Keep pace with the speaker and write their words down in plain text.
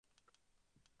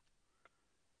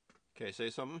Okay, say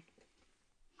something.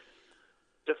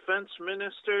 Defense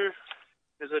minister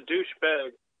is a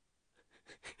douchebag.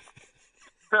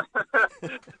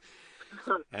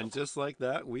 And just like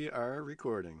that, we are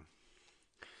recording.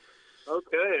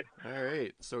 Okay. All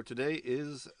right, so today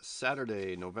is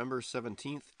Saturday, November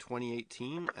 17th,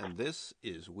 2018, and this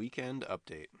is Weekend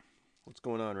Update. What's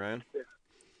going on, Ryan?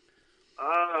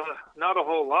 Not a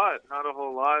whole lot. Not a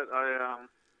whole lot.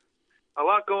 A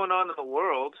lot going on in the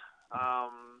world.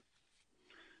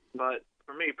 But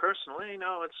for me personally,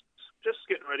 it's just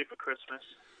getting ready for Christmas.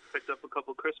 Picked up a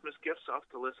couple Christmas gifts off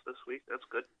the list this week. That's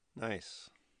good. Nice.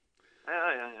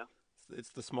 Yeah, yeah, yeah. It's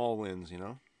the small wins, you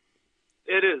know?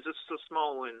 It is. It's the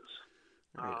small wins.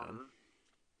 Right on. Um,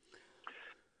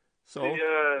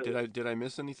 the So, did I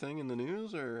miss anything in the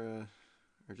news, or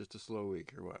just a slow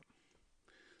week, or what?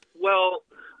 well,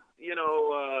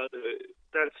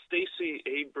 that Stacey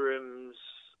Abrams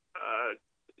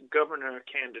governor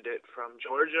candidate from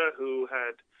Georgia who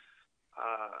had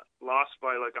lost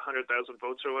by like 100,000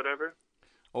 votes or whatever.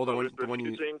 Oh, the I one, was the one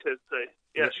you. refusing to say.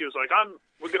 Yeah, Yep. she was like,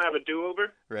 We're gonna have a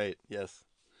do-over." Right. Yes.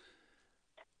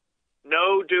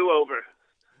 No do-over.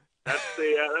 That's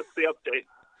the update.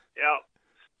 Yeah,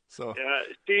 So, yeah.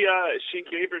 She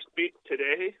gave her speech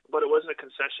today, but it wasn't a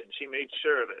concession. She made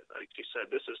sure of it. Like she said,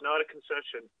 this is not a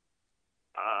concession.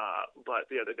 But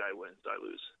the other guy wins, I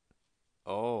lose.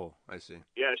 oh, I see.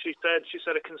 Yeah, she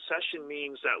said a concession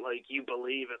means that like you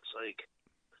believe it's like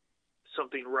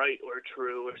something right or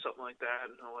true or something like that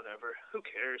or whatever. Who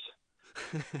cares?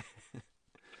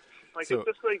 Like it's so,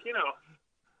 just like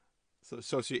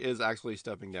so she is actually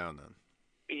stepping down then.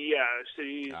 yeah,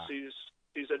 she's Ah. she's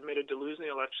she's admitted to losing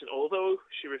the election, although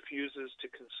she refuses to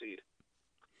concede.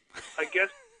 I guess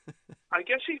I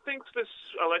guess she thinks this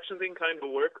election thing kind of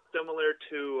works similar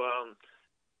to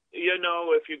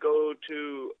if you go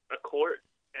to a court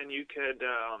and you could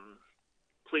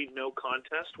plead no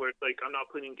contest, where it's like I'm not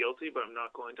pleading guilty, but I'm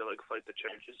not going to like fight the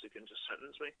charges. You can just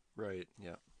sentence me. Right.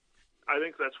 Yeah. I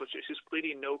think that's what she's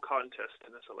pleading no contest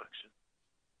in this election.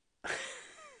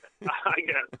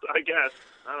 I guess.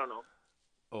 I don't know.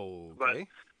 But Okay.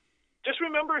 just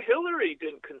remember Hillary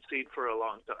didn't concede for a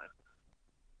long time.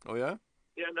 Oh yeah.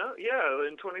 Yeah, no, yeah,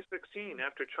 in 2016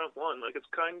 after Trump won, like it's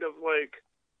kind of like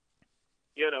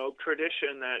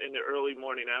tradition that in the early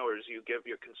morning hours you give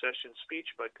your concession speech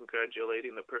by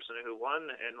congratulating the person who won,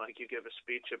 and like you give a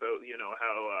speech about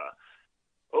how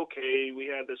okay, we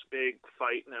had this big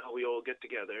fight, now we all get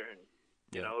together and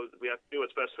Yeah. we have to do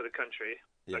what's best for the country.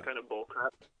 Yeah. That kind of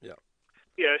bullcrap. Yeah.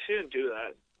 Yeah, she didn't do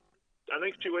that. I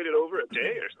think she waited over a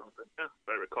day or something, if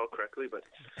I recall correctly, but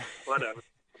whatever.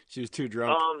 She was too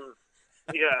drunk.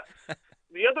 Yeah.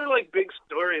 The other like big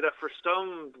story that for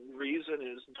some reason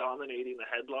is dominating the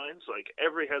headlines, like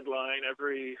every headline,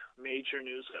 every major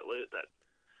news outlet.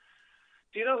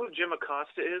 Do you know who Jim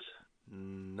Acosta is?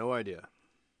 No idea.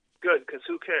 Good, because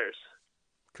who cares?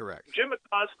 Correct. Jim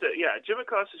Acosta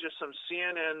is just some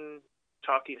CNN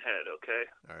talking head, okay?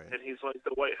 All right. And he's like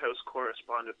the White House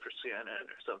correspondent for CNN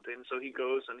or something. So he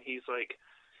goes and he's like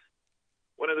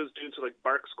one of those dudes who like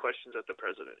barks questions at the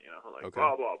president, like Okay.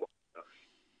 blah blah blah.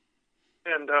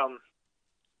 And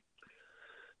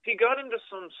he got into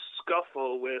some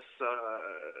scuffle with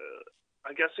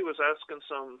I guess he was asking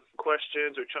some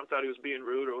questions, or Trump thought he was being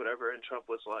rude or whatever, and Trump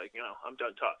was like, I'm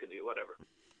done talking to you, whatever.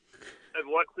 I've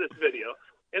watched this video,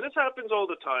 and this happens all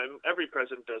the time. Every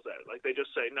president does that. Like they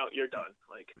just say, no, you're done.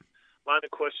 Like line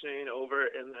of questioning over,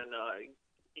 and then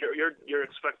you're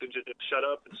expected to just shut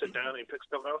up and sit down, and he picks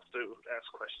someone else to ask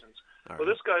questions. All Well,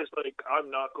 right. this guy's like,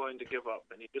 I'm not going to give up,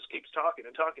 and he just keeps talking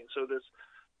and talking. So this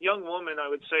young woman, I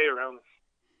would say around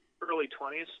early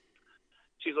 20s,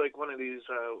 she's like one of these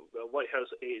White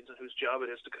House aides, and whose job it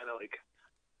is to kind of like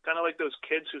those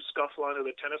kids who scuffle onto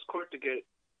the tennis court to get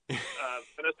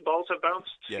tennis balls have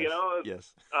bounced. Yes. Yes.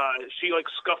 She like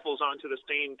scuffles onto the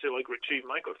scene to like retrieve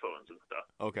microphones and stuff.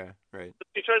 Okay. Right.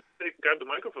 She tries to grab the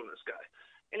microphone from this guy,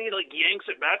 and he like yanks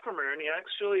it back from her, and he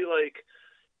actually like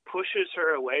pushes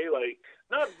her away, like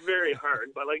not very hard,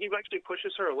 but like he actually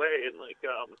pushes her away, and like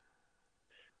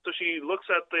so she looks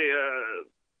at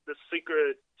the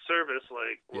Secret Service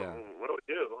like, Yeah. what do we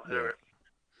do? Yeah.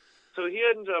 So he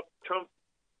ends up, Trump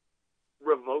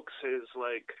revokes his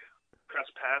like press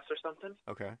pass or something.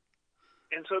 Okay.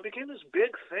 And so it became this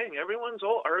big thing. Everyone's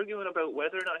all arguing about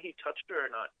whether or not he touched her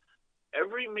or not.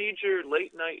 Every major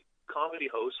late night comedy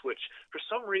host, which for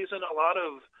some reason a lot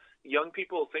of young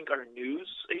people think are news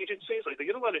agencies, like they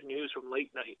get a lot of news from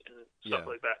late night and stuff Yeah.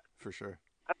 like that. For sure.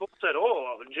 People said,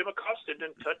 "Oh, Jim Acosta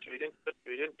didn't touch her. He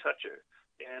didn't touch her."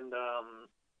 And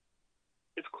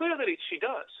it's clear that she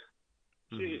does.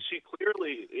 She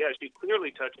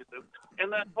clearly touches him.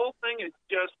 And that whole thing is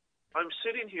just, I'm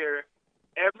sitting here,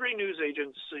 every news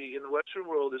agency in the Western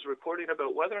world is reporting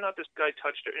about whether or not this guy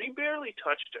touched her, and he barely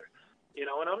touched her. You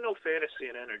know, and I'm no fantasy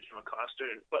and energy McCoster,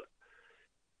 but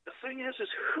the thing is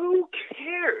who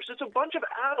cares? It's a bunch of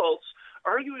adults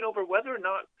arguing over whether or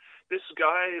not this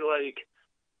guy, like,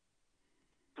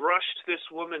 brushed this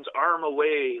woman's arm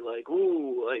away. Like,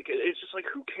 ooh, like, it's just like,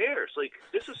 who cares? Like,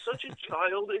 this is such a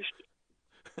childish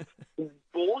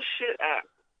bullshit act.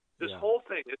 This whole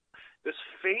thing, this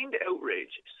feigned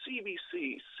outrage.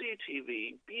 CBC,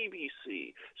 CTV,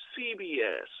 BBC,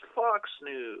 CBS, Fox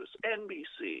News,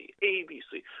 NBC,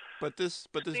 ABC. But this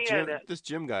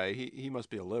Jim guy, he must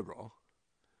be a liberal.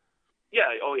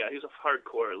 Yeah, he's a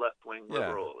hardcore left-wing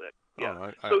liberal.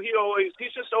 Yeah. Oh, so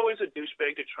he's just always a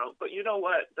douchebag to Trump. But you know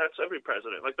what? That's every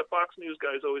president. Like, the Fox News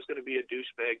guy is always going to be a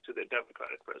douchebag to the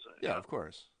Democratic president. Yeah, of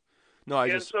course. No, I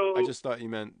just thought you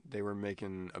meant they were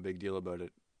making a big deal about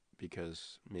it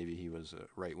because maybe he was a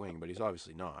right wing, but he's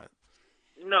obviously not.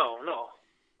 No.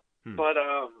 But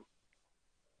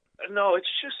no, it's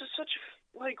such,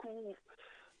 like,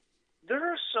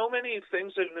 there are so many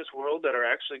things in this world that are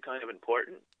actually kind of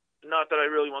important. Not that I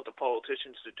really want the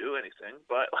politicians to do anything,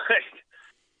 but, like,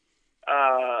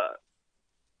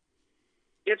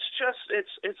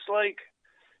 it's like,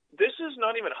 this is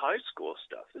not even high school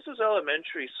stuff. This is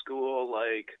elementary school,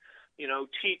 like, you know,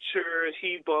 teacher,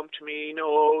 he bumped me.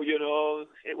 No, you know,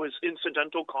 it was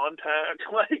incidental contact.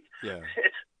 Like,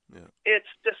 it's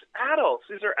just adults.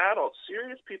 These are adults,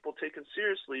 serious people taken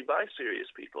seriously by serious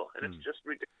people, and it's just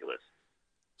ridiculous.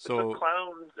 So, it's a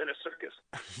clown in a circus.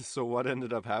 So what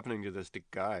ended up happening to this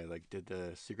guy? Like, did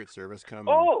the Secret Service come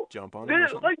and jump on him or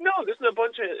something? Like, no, this is a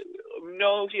bunch of...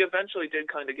 No, he eventually did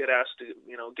kind of get asked to,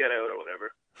 you know, get out or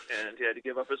whatever. And he had to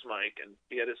give up his mic, and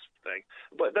he had his thing.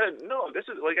 But then, no, this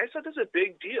is, like I said, this is a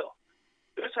big deal.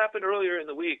 This happened earlier in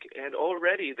the week, and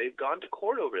already they've gone to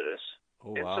court over this.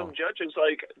 Oh, and wow. some judge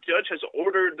has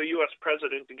ordered the U.S.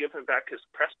 president to give him back his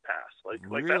press pass. Like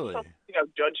really? That's something a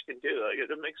judge can do. Like, it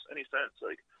doesn't make any sense.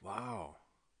 Like, wow.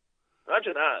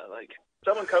 Imagine that. Like,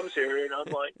 someone comes here and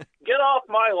I'm like, get off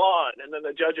my lawn. And then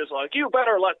the judge is like, you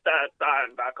better let that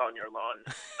sign back on your lawn.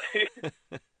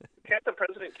 Can't the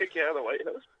president kick you out of the White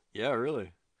House? Yeah,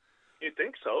 really? You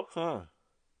think so? Huh.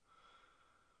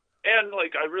 And,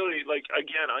 like, I really, like,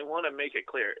 again, I want to make it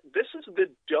clear. This is the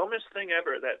dumbest thing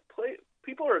ever that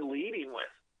people are leading with.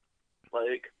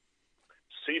 Like,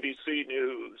 CBC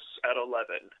News at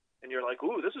 11. And you're like,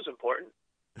 ooh, this is important.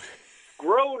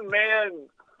 Grown man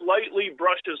lightly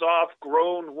brushes off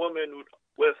grown woman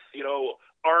with, you know,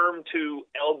 arm to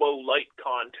elbow light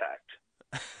contact.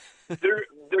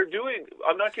 They're doing,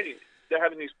 I'm not kidding, they're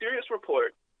having these serious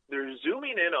reports. They're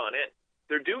zooming in on it.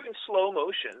 They're doing slow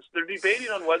motions. They're debating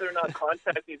on whether or not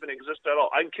contact even exists at all.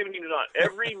 I'm kidding you not.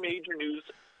 Every major news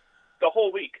the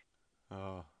whole week.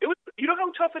 Oh. You know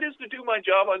how tough it is to do my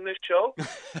job on this show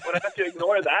when I have to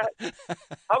ignore that?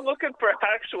 I'm looking for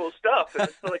actual stuff, and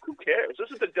it's like, who cares? This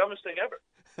is the dumbest thing ever.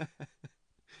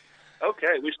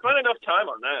 Okay, we spent enough time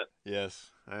on that.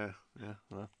 Yes. Yeah,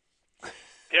 well.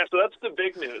 Yeah, so that's the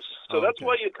big news. So that's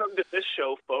why you come to this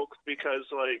show, folks, because,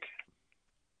 like,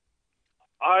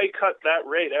 I cut that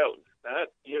right out.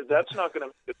 That's not going to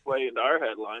make its way into our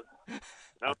headline.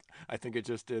 No. I think it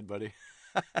just did, buddy.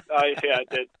 Yeah, it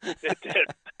did. It did.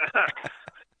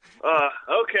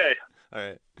 Okay. All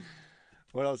right.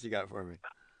 What else you got for me?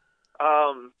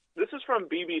 This is from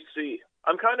BBC.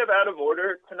 I'm kind of out of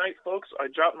order tonight, folks. I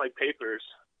dropped my papers.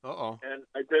 Uh-oh. And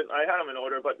I had them in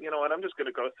order, but you know what? I'm just going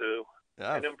to go through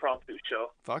an impromptu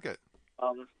show. Fuck it.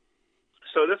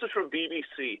 So this is from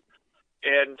BBC.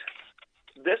 And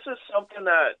this is something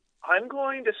that I'm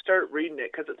going to start reading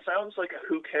it because it sounds like a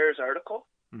Who Cares article.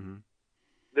 Mm-hmm.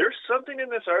 There's something in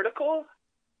this article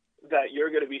that you're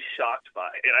going to be shocked by,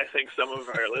 and I think some of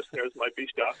our listeners might be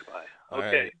shocked by.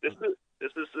 Okay, right.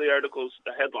 This is the article's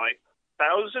headline.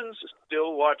 Thousands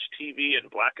still watch TV in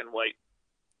black and white.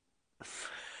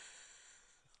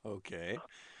 Okay.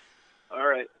 All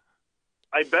right.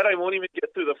 I bet I won't even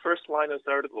get through the first line of this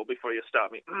article before you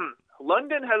stop me.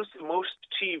 London has the most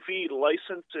TV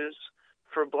licenses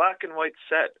for black and white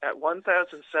set at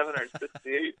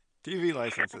 1,768. TV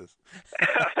licenses.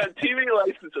 TV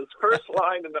licenses. First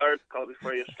line in the article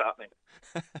before you stop me.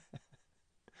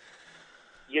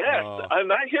 Yes, and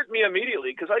that hit me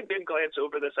immediately because I did glance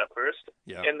over this at first.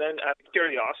 Yeah. And then out of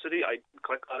curiosity, I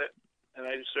clicked on it and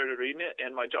I just started reading it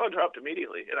and my jaw dropped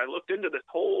immediately. And I looked into the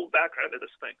whole background of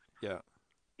this thing. Yeah.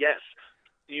 Yes,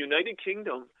 the United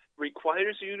Kingdom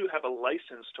requires you to have a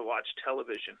license to watch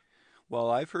television. Well,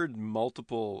 I've heard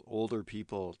multiple older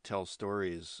people tell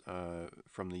stories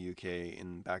from the UK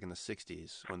back in the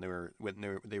 '60s when they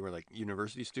were like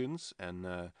university students, and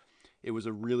it was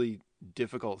a really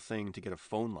difficult thing to get a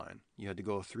phone line. You had to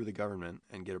go through the government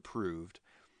and get approved,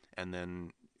 and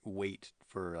then wait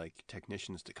for like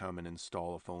technicians to come and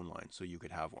install a phone line so you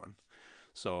could have one.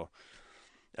 So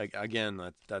again,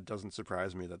 that doesn't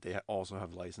surprise me that they also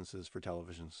have licenses for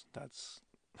televisions. That's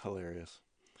hilarious.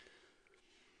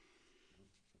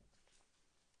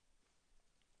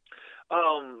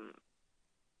 Um,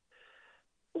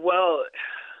 well,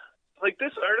 like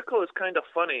this article is kind of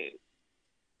funny.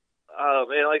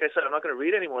 And like I said, I'm not going to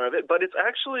read any more of it, but it's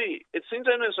actually, it seems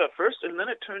like it's at first, and then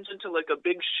it turns into like a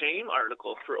big shame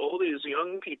article for all these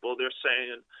young people they're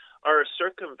saying are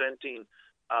circumventing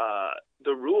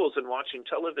the rules and watching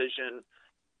television,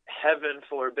 heaven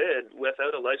forbid,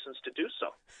 without a license to do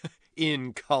so.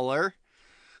 In color?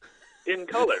 In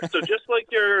color. So just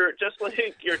like your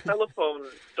telephone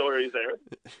story there,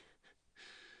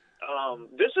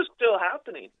 this is still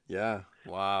happening. Yeah.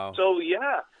 Wow. So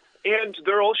yeah. And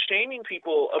they're all shaming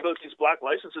people about these black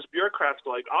licenses. Bureaucrats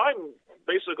like, I'm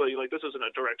basically, like, this isn't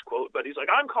a direct quote, but he's like,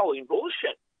 I'm calling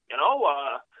bullshit.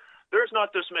 There's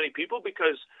not this many people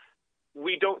because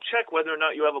we don't check whether or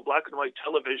not you have a black and white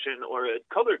television or a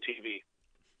color TV.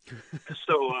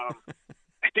 So,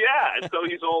 yeah. And so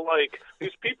he's all like,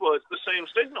 these people, it's the same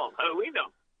signal. How do we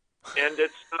know? And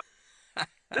it's,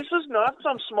 this is not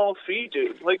some small fee,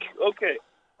 dude. Like, okay.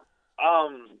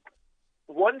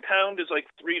 £1 is like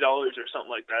 $3 or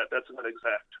something like that. That's not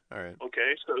exact. All right.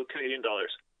 Okay, so Canadian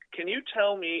dollars. Can you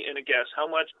tell me in a guess how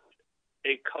much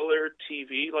a color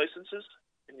TV license is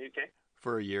in the UK?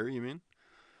 For a year, you mean?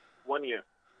 1 year.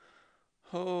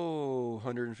 Oh,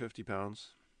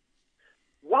 £150.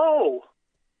 Whoa!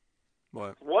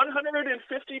 What?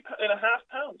 150 and a half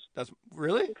pounds. That's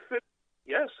really?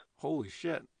 Yes. Holy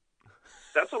shit.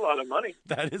 That's a lot of money.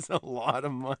 That is a lot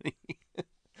of money.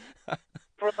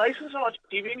 For a license to watch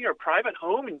TV in your private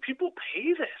home, and people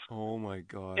pay this. Oh my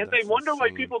god! And they wonder insane. why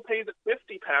people pay the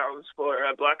 £50 for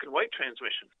a black and white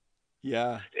transmission.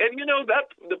 Yeah. And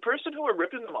that the person who are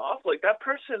ripping them off, like that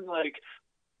person, like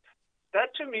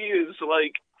that to me is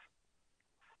like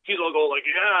he's all go like,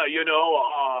 yeah,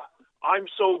 I'm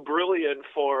so brilliant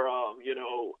for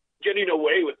getting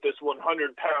away with this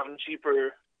 £100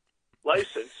 cheaper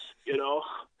license,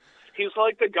 He's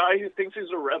like the guy who thinks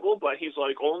he's a rebel, but he's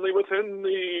like only within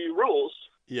the rules.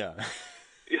 Yeah.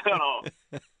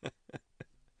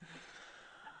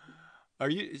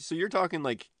 So you're talking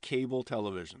like cable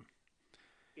television?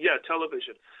 Yeah,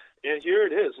 television. And here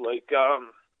it is. Like,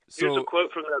 here's a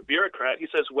quote from that bureaucrat. He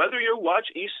says, whether you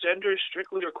watch EastEnders,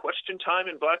 Strictly, or Question Time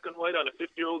in black and white on a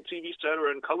 50-year-old TV set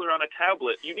or in color on a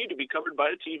tablet, you need to be covered by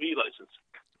a TV license.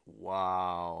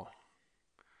 Wow.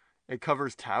 It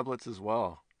covers tablets as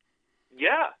well.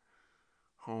 Yeah.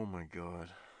 Oh my god.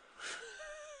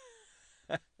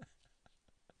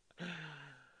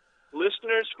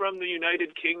 Listeners from the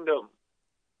United Kingdom,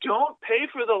 don't pay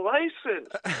for the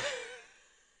license.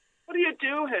 What are you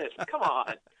doing? Come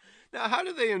on. Now, how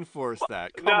do they enforce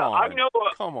that? Come on.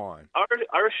 Come on.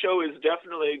 Our show is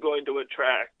definitely going to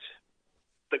attract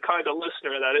the kind of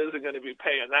listener that isn't going to be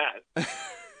paying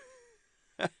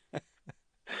that.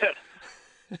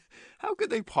 How could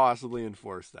they possibly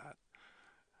enforce that?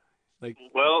 Like,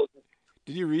 well,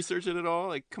 did you research it at all?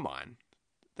 Like, come on,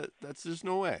 that's just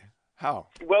no way. How?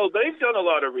 Well, they've done a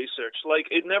lot of research. Like,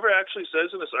 it never actually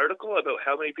says in this article about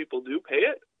how many people do pay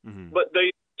it, but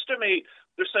they estimate,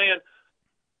 they're saying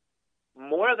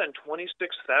more than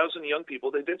 26,000 young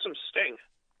people. They did some sting.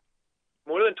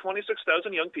 More than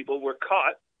 26,000 young people were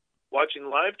caught watching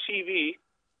live TV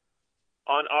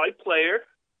on iPlayer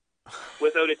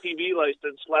without a TV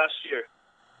license last year.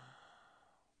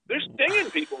 They're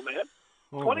stinging people, man.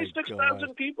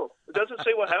 26,000 people. It doesn't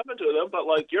say what happened to them, but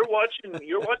like you're watching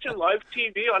live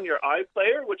TV on your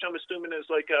iPlayer, which I'm assuming is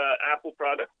like a Apple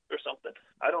product or something.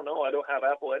 I don't know. I don't have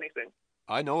Apple anything.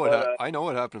 I know what I know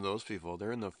what happened to those people.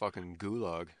 They're in the fucking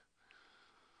gulag.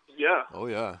 Yeah. Oh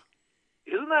yeah.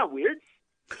 Isn't that weird?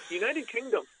 United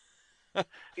Kingdom.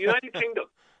 United Kingdom.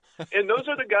 And those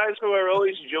are the guys who are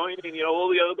always joining, all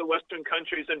the other Western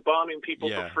countries and bombing people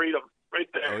for freedom. Right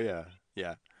there. Oh yeah.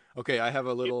 Yeah. Okay, I have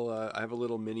a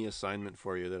little mini assignment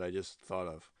for you that I just thought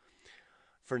of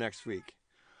for next week.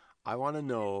 I want to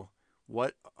know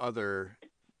what other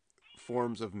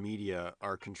forms of media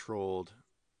are controlled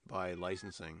by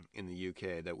licensing in the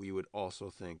UK that we would also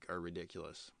think are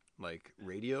ridiculous. Like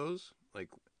radios, like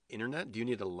internet. Do you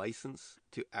need a license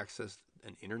to access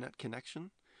an internet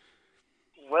connection?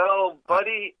 Well,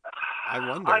 buddy, I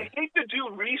wonder. I hate to do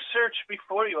research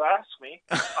before you ask me.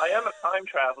 I am a time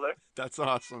traveler, That's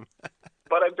awesome.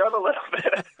 but I've done a little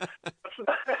bit.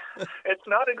 It's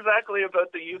not exactly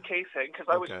about the UK thing, because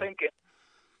I was Okay. thinking,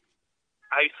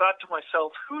 I thought to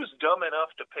myself, who's dumb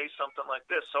enough to pay something like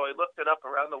this? So I looked it up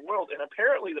around the world, and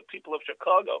apparently the people of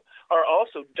Chicago are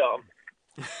also dumb.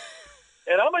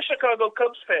 And I'm a Chicago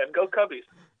Cubs fan. Go Cubbies.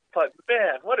 But,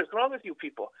 man, what is wrong with you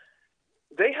people?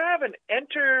 They have an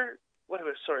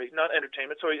not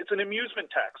entertainment. Sorry, it's an amusement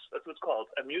tax. That's what it's called,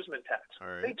 amusement tax. All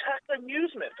right. They tax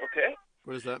amusement, okay?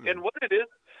 What does that mean? And what it is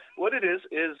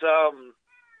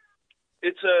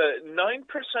it's a 9%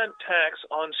 tax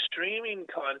on streaming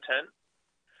content,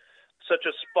 such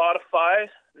as Spotify,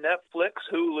 Netflix,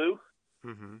 Hulu,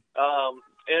 Mm-hmm.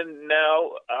 and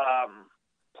now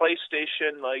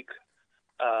PlayStation.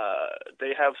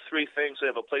 They have three things. They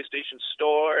have a PlayStation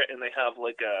Store, and they have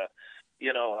like a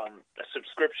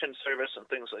subscription service and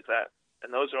things like that.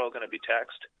 And those are all going to be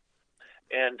taxed.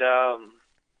 And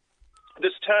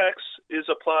this tax is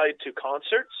applied to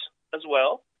concerts as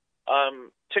well,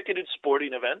 ticketed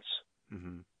sporting events.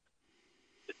 Mm-hmm.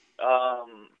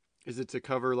 Um, Is it to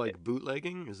cover like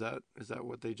bootlegging? Is that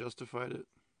what they justified it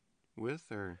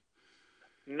with, or?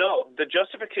 no, the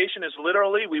justification is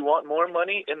literally we want more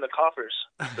money in the coffers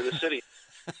for the city.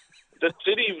 The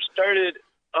city started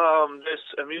this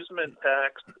amusement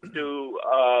tax to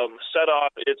set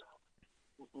off its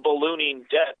ballooning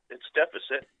debt, its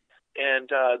deficit, and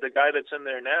the guy that's in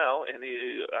there now, and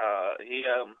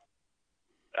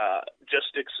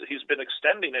he's been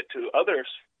extending it to other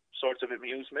sorts of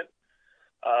amusement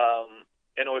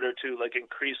in order to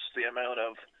increase the amount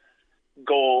of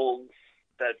gold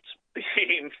that's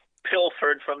being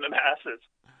pilfered from the masses.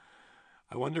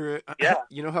 I wonder. Yeah.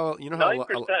 You know how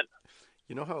 9%.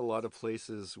 You know how a lot of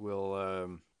places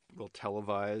will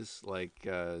televise like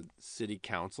city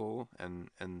council and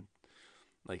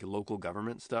like local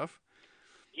government stuff.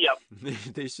 Yep.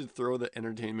 They should throw the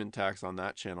entertainment tax on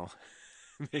that channel.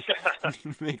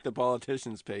 make the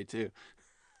politicians pay too.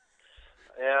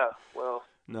 Yeah. Well.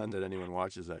 Not that anyone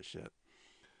watches that shit.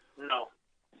 No.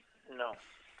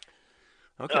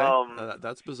 Okay,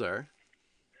 that's bizarre.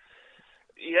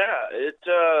 Yeah.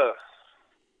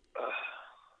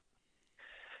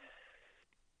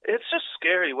 It's just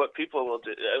scary what people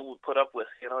will put up with.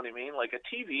 You know what I mean? Like a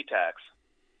TV tax.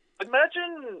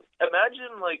 Imagine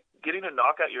getting a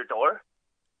knock at your door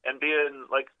and being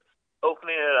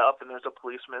opening it up and there's a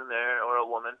policeman there or a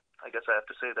woman. I guess I have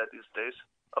to say that these days.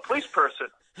 A police person.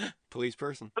 Police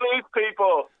person. Police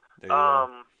people. There you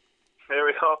go. There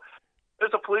we go.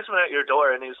 There's a policeman at your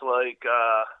door and he's like,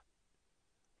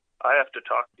 I have to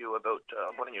talk to you about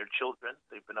one of your children.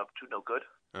 They've been up to no good.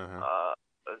 Uh-huh.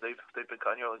 They've been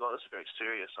kind of like, oh, this is very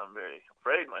serious. I'm very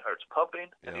afraid. My heart's pumping.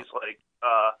 And Yeah. he's like,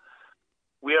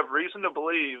 we have reason to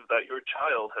believe that your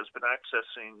child has been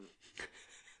accessing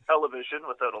television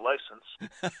without a license.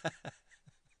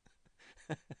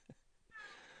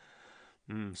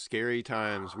 Scary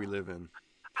times we live in.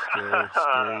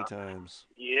 Scary times.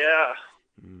 Yeah.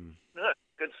 Mm.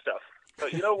 Good stuff.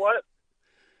 But you know what?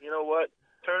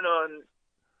 Turn on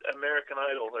American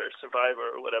Idol or Survivor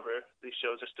or whatever. These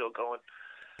shows are still going.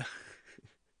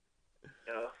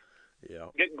 Yeah.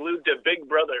 Get glued to Big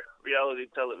Brother reality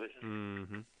television.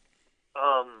 Mm-hmm.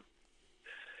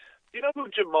 Do you know who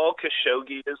Jamal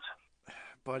Khashoggi is?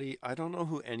 Buddy, I don't know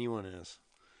who anyone is.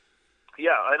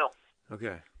 Yeah, I know.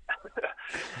 Okay.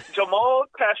 Jamal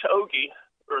Khashoggi,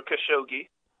 or Khashoggi.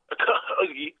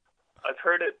 I've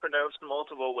heard it pronounced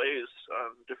multiple ways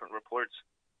on different reports.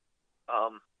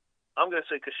 I'm going to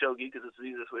say Khashoggi because it's the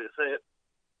easiest way to say it.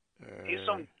 He's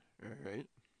some. All right.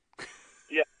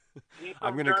 Yeah.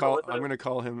 I'm gonna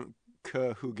call him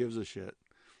who gives a shit.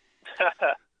 All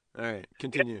right,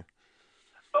 continue.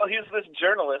 Well, he's this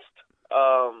journalist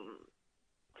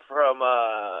from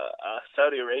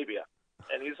Saudi Arabia,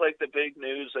 and he's like the big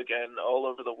news again all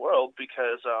over the world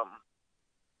because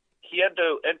he had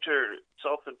to enter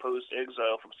self-imposed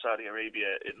exile from Saudi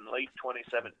Arabia in late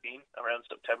 2017, around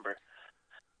September.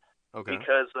 Okay.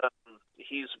 Because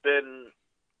he's been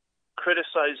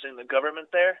criticizing the government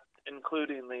there,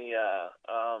 including the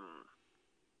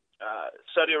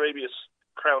Saudi Arabia's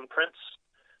crown prince,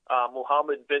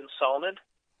 Mohammed bin Salman,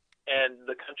 and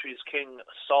the country's king,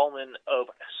 Salman of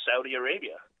Saudi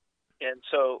Arabia. And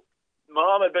so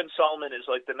Mohammed bin Salman is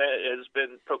has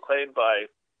been proclaimed by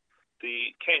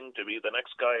the king to be the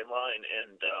next guy in line,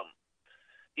 and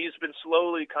he's been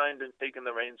slowly kind of taking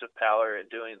the reins of power and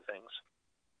doing things.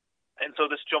 And so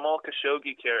this Jamal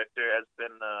Khashoggi character has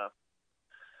been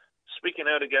speaking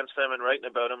out against them and writing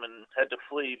about him, and had to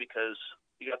flee because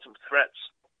he got some threats.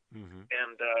 Mm-hmm.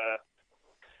 And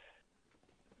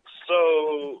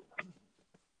So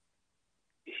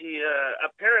he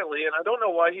apparently, and I don't know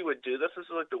why he would do this. This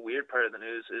is like the weird part of the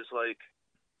news. Is like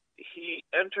he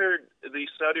entered the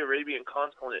Saudi Arabian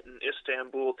consulate in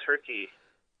Istanbul, Turkey,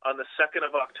 on the 2nd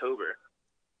of October,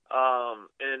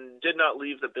 and did not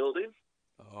leave the building.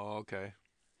 Oh, okay.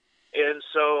 And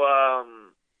so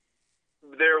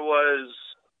there was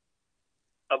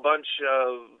a bunch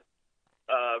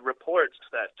of reports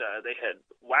that they had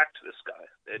whacked this guy.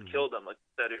 They had killed him, like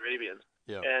Saudi Arabians.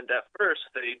 Yeah. And at first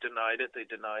they denied it.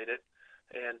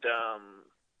 And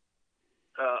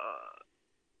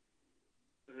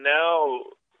now,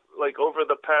 like over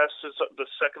the past, since the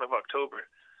 2nd of October,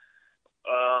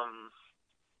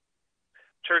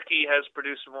 Turkey has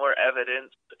produced more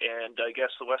evidence, and I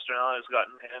guess the Western Allies has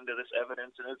gotten hand to this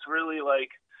evidence, and it's really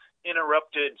like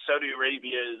interrupted Saudi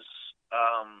Arabia's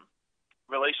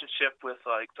relationship with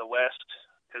like the West,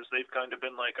 because they've kind of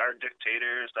been like our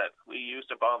dictators that we use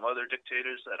to bomb other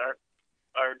dictators that aren't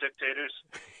our dictators.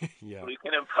 Yeah. We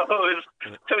can impose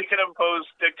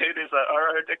dictators that are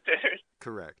our dictators.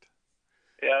 Correct.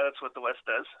 Yeah, that's what the West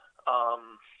does.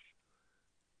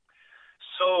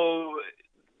 So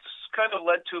it's kind of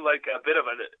led to like a bit of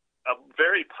a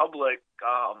very public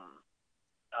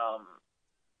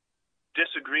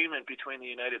disagreement between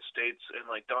the United States and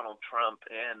like Donald Trump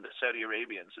and the Saudi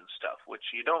Arabians and stuff,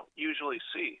 which you don't usually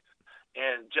see.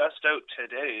 And just out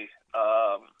today,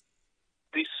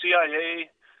 the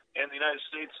CIA and the United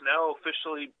States now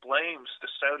officially blames the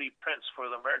Saudi prince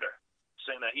for the murder,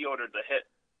 saying that he ordered the hit.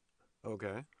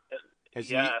 Okay. And,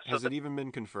 Has it even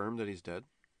been confirmed that he's dead?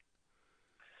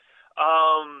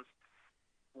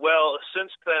 Well,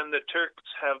 since then, the Turks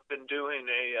have been doing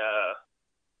a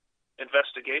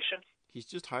investigation. He's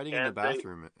just hiding in the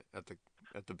bathroom at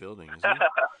the building, isn't he?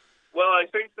 Well, I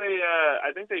think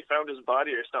they found his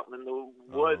body or something in the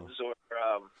woods, or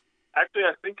actually,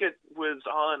 I think it was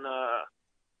on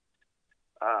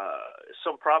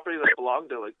some property that belonged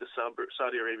to like the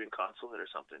Saudi Arabian consulate or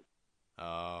something.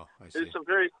 Oh, I see. It's a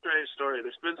very strange story.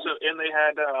 There's been some, and they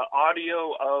had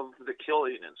audio of the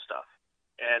killing and stuff,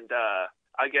 and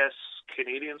I guess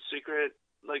Canadian Secret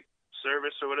like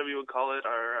Service or whatever you would call it,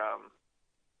 our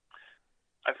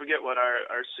I forget what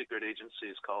our secret agency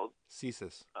is called.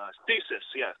 CSIS. CSIS,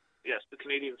 yeah. Yes, the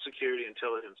Canadian Security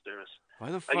Intelligence Service. Why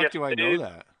the fuck do I know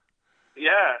that?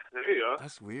 Yeah, there you go.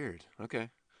 That's weird. Okay.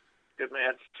 Good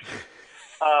man.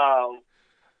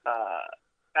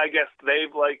 I guess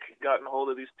they've like gotten hold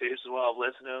of these tapes as well,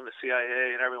 listened to them, the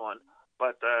CIA and everyone.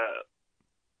 But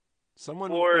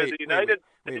someone the United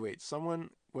wait.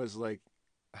 Someone was like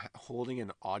holding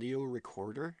an audio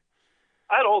recorder.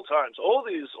 At all times, all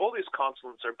these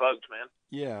consulates are bugged, man.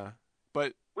 Yeah,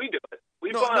 but we do it.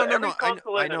 Every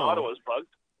consulate in Ottawa is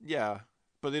bugged. Yeah,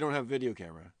 but they don't have video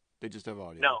camera. They just have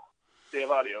audio. No, they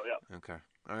have audio. Yeah. Okay.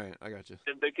 All right, I got you.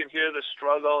 And they can hear the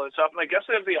struggle and stuff. And I guess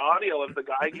they have the audio of the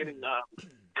guy getting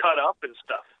cut up and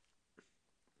stuff.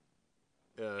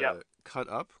 Yeah. Cut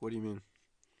up? What do you mean?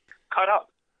 Cut up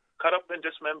and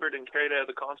dismembered and carried out of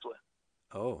the consulate.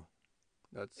 Oh.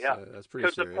 That's pretty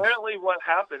serious. Because apparently what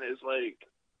happened is like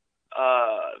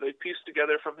they pieced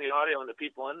together from the audio and the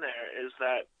people in there is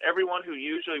that everyone who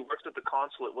usually works at the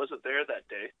consulate wasn't there that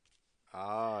day.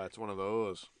 Ah, it's one of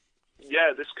those.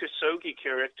 Yeah, this Khashoggi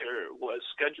character was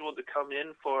scheduled to come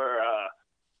in for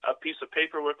a piece of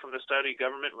paperwork from the Saudi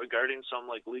government regarding some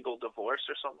like legal divorce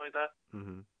or something like that.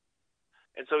 Mm-hmm.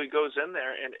 And so he goes in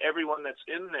there, and everyone that's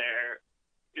in there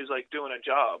is like doing a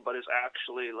job, but is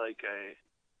actually like a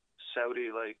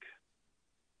Saudi like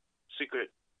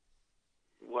secret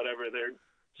whatever their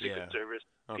secret service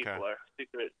people are,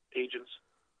 secret agents.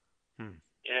 And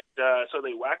so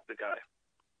they whacked the guy.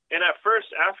 And at first,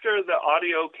 after the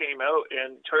audio came out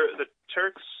and the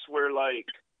Turks were like,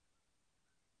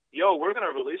 yo, we're going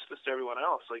to release this to everyone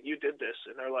else. Like, you did this.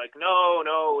 And they're like, no.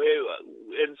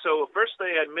 And so first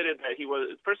they admitted that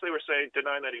first they were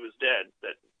denying that he was dead.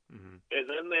 And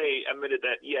then they admitted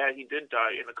that, yeah, he did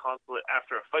die in the consulate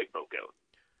after a fight broke out.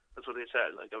 That's what they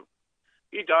said. Like,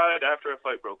 he died after a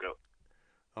fight broke out.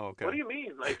 Oh, okay. What do you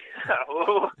mean? Like,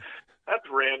 that's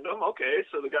random. Okay,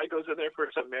 so the guy goes in there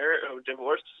for some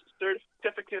divorce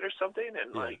certificate or something,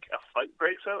 and like a fight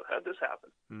breaks out. How'd this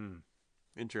happen?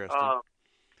 Interesting.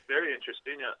 Very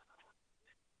interesting, yeah.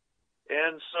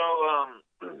 And so,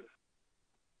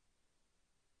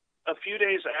 a few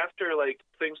days after, like,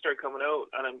 things started coming out,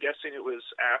 and I'm guessing it was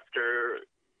after,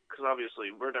 because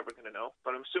obviously we're never going to know,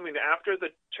 but I'm assuming after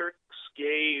the Turks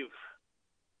gave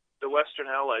the Western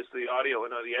Allies the audio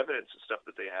and all the evidence and stuff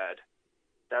that they had,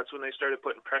 that's when they started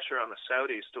putting pressure on the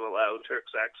Saudis to allow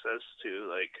Turks access to,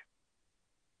 like,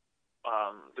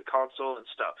 the consul and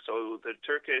stuff. So the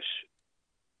Turkish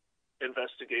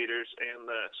investigators and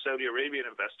the Saudi Arabian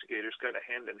investigators kind of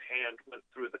hand in hand went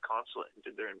through the consulate and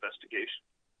did their investigation.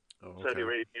 Oh, okay. Saudi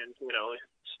Arabian,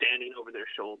 standing over their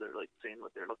shoulder, like seeing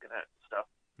what they're looking at and stuff.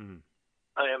 Hmm.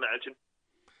 I imagine.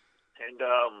 And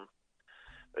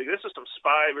like this is some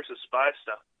spy versus spy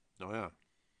stuff. Oh yeah.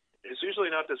 It's usually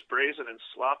not this brazen and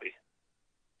sloppy.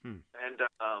 Hmm. And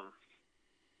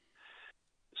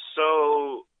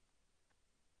so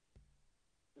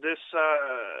this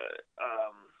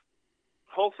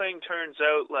whole thing turns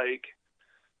out like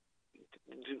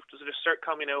to start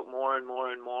coming out more and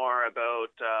more and more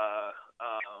about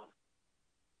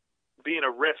being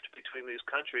a rift between these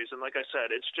countries. And like I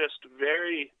said, it's just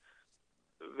very,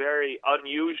 very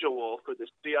unusual for the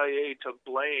CIA to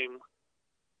blame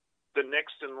the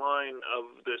next in line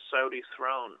of the Saudi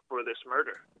throne for this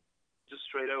murder. Just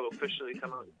straight out officially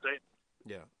come out and say it.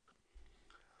 Yeah.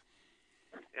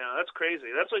 That's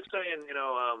crazy. That's like saying,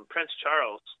 Prince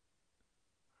Charles,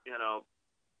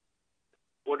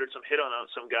 ordered some hit on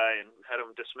some guy and had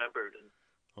him dismembered. And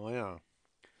Oh yeah.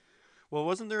 Well,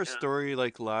 wasn't there a story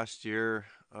like last year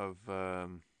of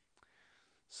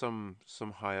some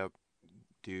high up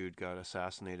dude got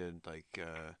assassinated? Like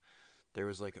there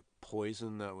was like a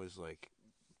poison that was like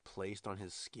placed on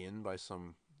his skin by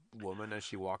some woman as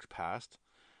she walked past.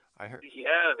 I heard.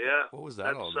 Yeah. What was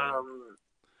that all about?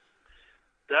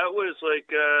 That was like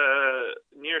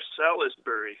near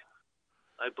Salisbury,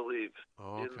 I believe,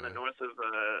 Oh, okay. in the north of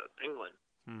England.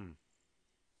 Hmm.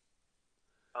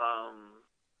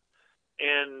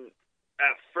 And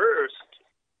at first,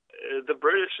 the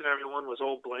British and everyone was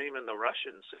all blaming the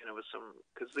Russians, and it was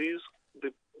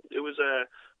it was a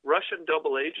Russian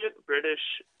double agent, British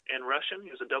and Russian.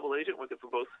 He was a double agent working for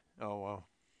both. Oh wow.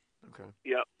 Okay.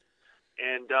 Yep.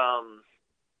 And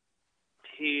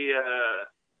he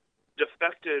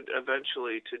defected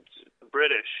eventually to the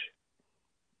British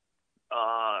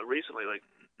recently, like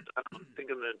I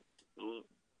think in the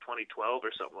 2012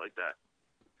 or something like that.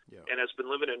 Yeah. And has been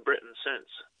living in Britain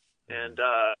since. And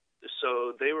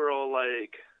so they were all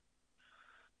like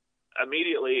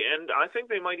immediately, and I think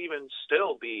they might even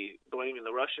still be blaming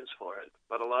the Russians for it,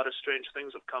 but a lot of strange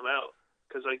things have come out.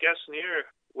 Because I guess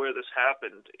near where this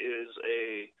happened is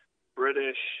a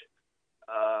British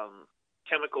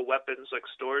chemical weapons like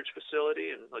storage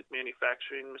facility and like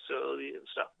manufacturing facility and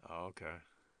stuff. Oh, okay.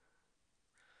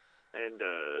 And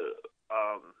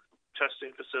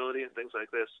testing facility and things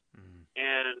like this. Mm.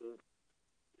 And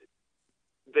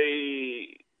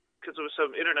because it was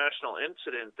some international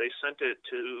incident, they sent it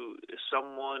to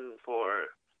someone for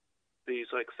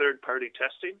these like third-party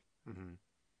testing. Mm-hmm.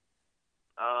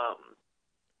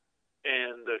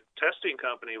 And the testing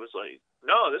company was like,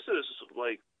 no, this is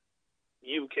like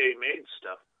UK-made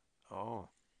stuff. Oh.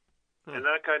 Huh. And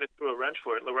that kind of threw a wrench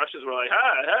for it. And the Russians were like,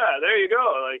 there you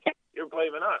go. Like, you're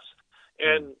blaming us.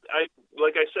 And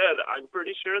like I said, I'm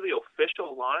pretty sure the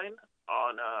official line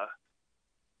on,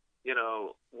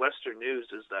 Western news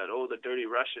is that, the dirty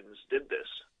Russians did this.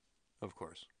 Of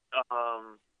course.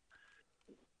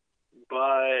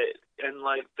 But in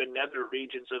like the nether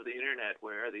regions of the internet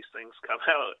where these things come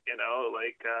out,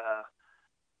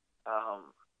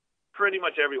 pretty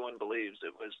much everyone believes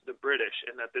it was the British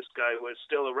and that this guy was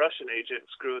still a Russian agent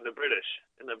screwing the British,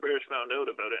 and the British found out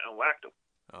about it and whacked him.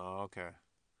 Oh, okay.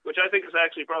 Which I think is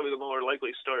actually probably the more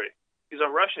likely story. He's a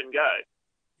Russian guy.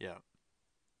 Yeah.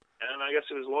 And I guess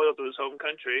he was loyal to his home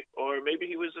country, or maybe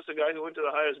he was just a guy who went to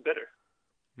the highest bidder.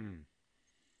 Hmm.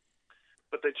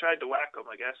 But they tried to whack him,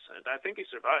 I guess, and I think he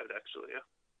survived, actually, yeah.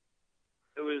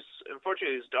 It was,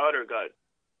 unfortunately, his daughter got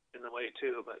in the way,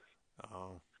 too, but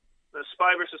the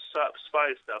spy versus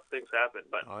spy stuff, things happen,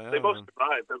 but they both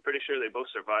survived. I'm pretty sure they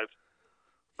both survived.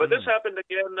 But this happened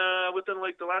again within,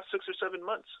 like, the last 6 or 7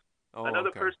 months. Another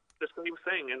person, the same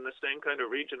thing in the same kind of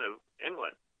region of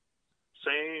England.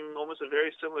 Same, almost a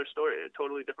very similar story, a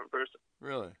totally different person.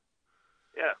 Really?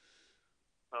 Yeah.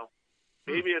 Well,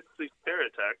 maybe it's these terror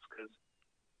attacks, because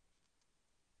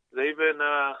they've been,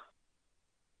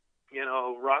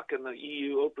 rocking the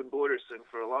EU open borders thing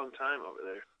for a long time over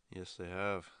there. Yes, they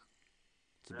have.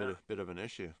 It's a bit of an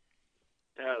issue.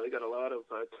 Yeah, they got a lot of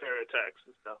terror attacks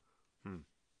and stuff.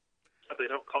 But they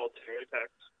don't call it terror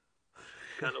attacks.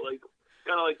 Kind of like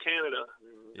Canada,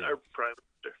 our prime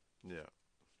minister. Yeah.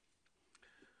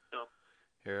 No.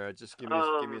 Here, just give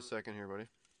me a second here, buddy.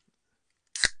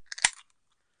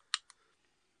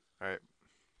 All right,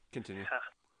 continue.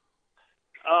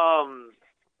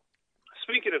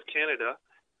 Speaking of Canada,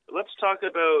 let's talk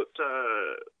about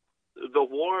the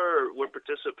war we're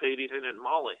participating in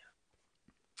Mali.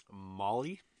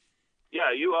 Mali?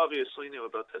 Yeah, you obviously knew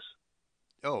about this.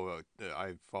 Oh,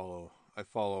 I follow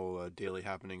daily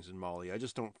happenings in Mali. I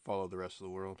just don't follow the rest of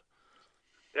the world.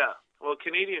 Yeah. Well,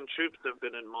 Canadian troops have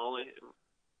been in Mali,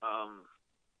 um,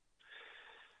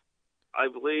 I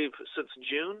believe, since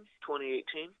June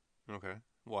 2018, Okay.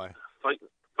 Why?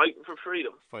 fighting for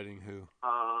freedom. Fighting who?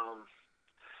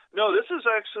 No, this is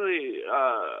actually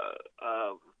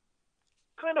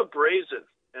kind of brazen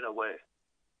in a way.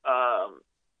 Um,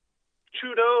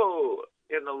 Trudeau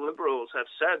and the Liberals have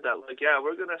said that, like, yeah,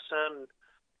 we're going to send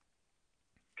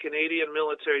Canadian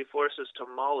military forces to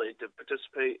Mali to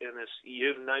participate in this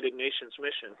United Nations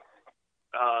mission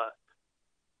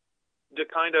to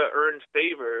kind of earn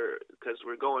favor because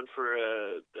we're going for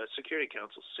a Security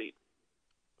Council seat.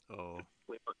 Oh.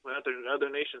 We want other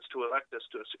nations to elect us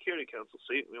to a Security Council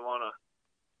seat. We want to,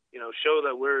 show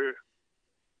that we're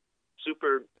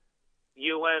super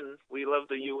UN. We love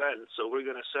the UN, so we're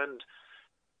going to send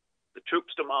the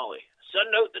troops to Mali.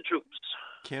 Send out the troops.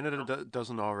 Canada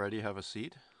doesn't already have a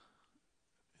seat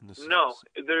in the. No,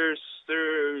 there's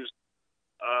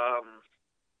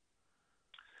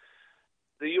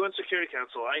the UN Security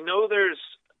Council. I know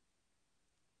there's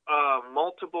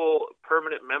multiple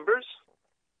permanent members.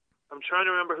 I'm trying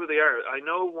to remember who they are. I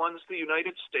know one's the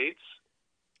United States,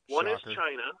 one Shocker. is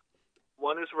China,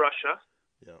 one is Russia.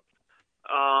 Yeah.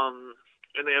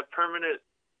 And they have permanent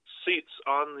seats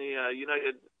on the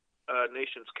United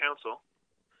Nations Council.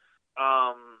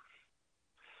 I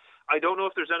don't know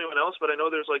if there's anyone else, but I know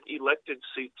there's like elected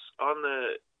seats on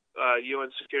the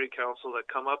UN Security Council that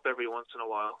come up every once in a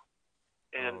while,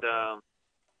 and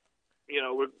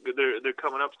they're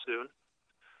coming up soon,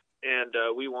 and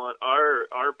we want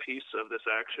our piece of this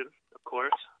action, of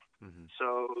course. Mm-hmm.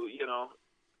 So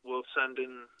we'll send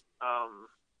in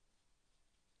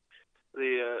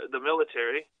the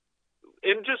military,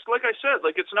 and just like I said,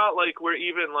 like it's not like we're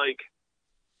even like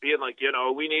being like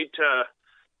we need to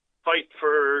fight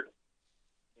for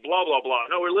blah blah blah.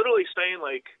 No, we're literally saying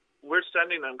like we're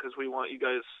sending them because we want you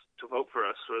guys to vote for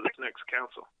us for this next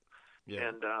council. Yeah.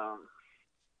 And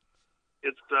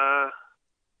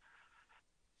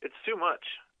it's too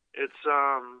much. It's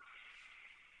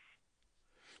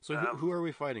So who are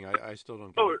we fighting? I still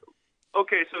don't get it.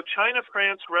 Okay. So China,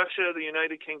 France, Russia, the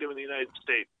United Kingdom, and the United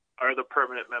States are the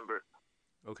permanent members.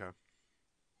 Okay.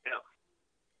 Yeah.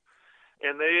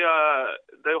 And they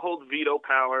hold veto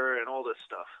power and all this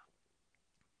stuff.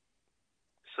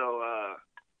 So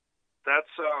that's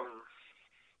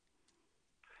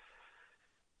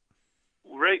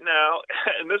right now,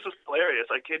 and this is hilarious.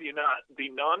 I kid you not. The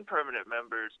non-permanent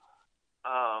members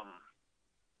are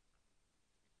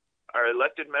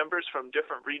elected members from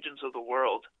different regions of the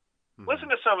world. Mm-hmm. Listen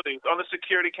to some of these on the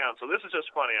Security Council. This is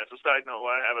just funny. As a side note,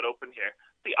 why I have it open here.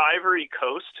 The Ivory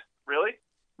Coast, really?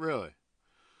 Really?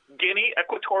 Guinea,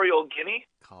 Equatorial Guinea.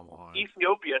 Come on.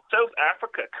 Ethiopia, South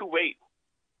Africa, Kuwait.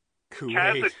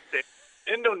 Kazakhstan,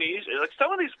 Indonesia. Like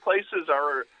some of these places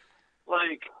are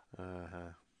like,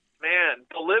 man,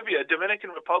 Bolivia,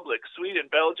 Dominican Republic, Sweden,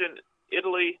 Belgium,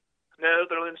 Italy,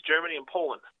 Netherlands, Germany, and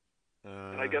Poland.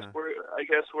 And I guess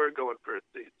we're going for a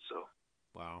seat. So.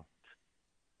 Wow.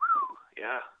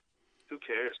 Yeah. Who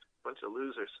cares? Bunch of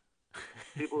losers.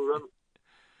 People run.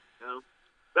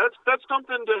 That's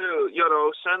something to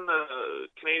send the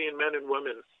Canadian men and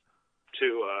women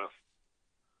to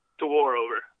war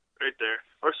over. Right there.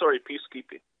 Or sorry,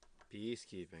 peacekeeping.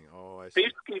 Peacekeeping. Oh, I see.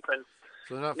 Peacekeeping.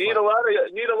 So they're not need a lot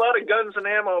of guns and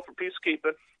ammo for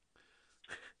peacekeeping.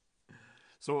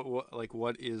 So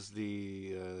what is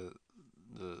the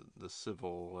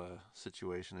civil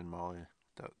situation in Mali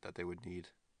that they would need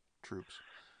troops?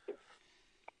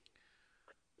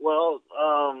 Well,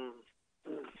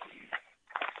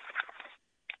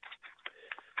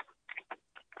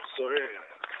 sorry,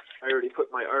 I already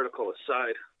put my article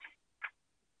aside.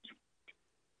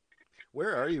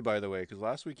 Where are you, by the way? Because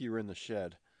last week you were in the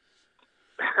shed.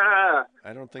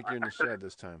 I don't think you're in the shed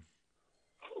this time.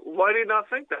 Why do you not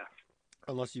think that?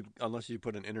 Unless you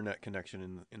put an internet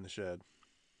connection in the shed.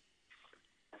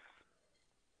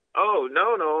 Oh,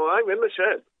 no, I'm in the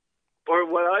shed. Or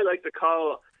what I like to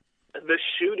call the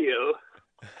studio.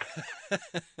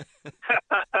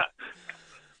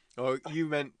 Oh, you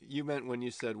meant when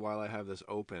you said while I have this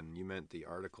open, you meant the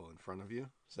article in front of you?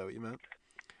 Is that what you meant?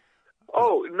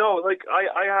 Oh, no, like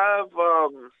I have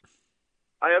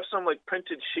some like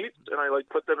printed sheets and I like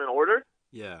put them in order.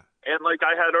 Yeah. And like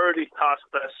I had already tossed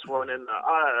this one in the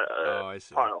I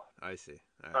see. pile. I see.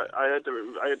 I had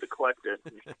to collect it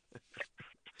and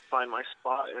find my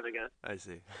spot in again. I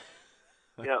see.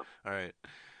 Yeah. All right.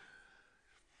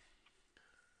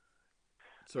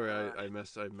 Sorry, I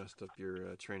messed up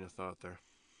your train of thought there.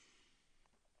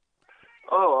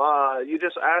 Oh, you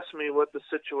just asked me what the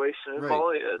situation in Right,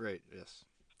 Mali is. right, yes.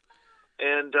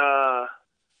 And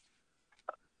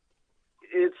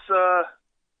it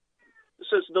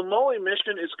says the Mali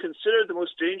mission is considered the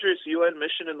most dangerous UN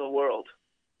mission in the world.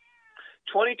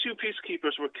 22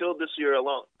 peacekeepers were killed this year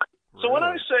alone. So when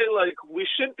I Really? say, like, we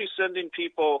shouldn't be sending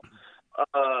people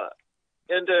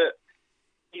into,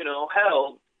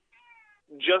 hell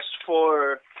just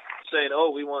for saying,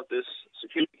 oh, we want this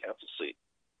Security Council seat.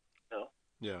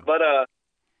 Yeah. But,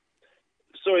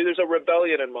 sorry, there's a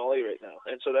rebellion in Mali right now,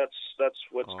 and so that's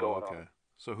what's going okay. on.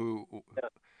 So Yeah.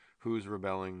 who's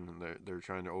rebelling? They're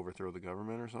trying to overthrow the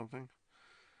government or something?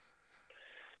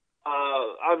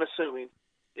 I'm assuming,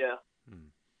 yeah. Hmm.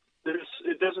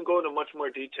 It doesn't go into much more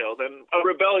detail than a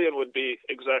rebellion would be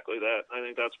exactly that. I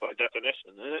think that's by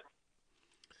definition, isn't it?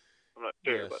 I'm not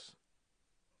sure, but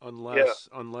Yes.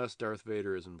 Unless Darth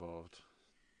Vader is involved,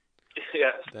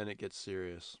 yes, then it gets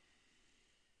serious.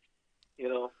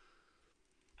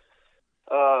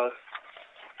 Uh,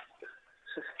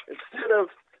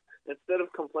 instead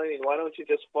of complaining, why don't you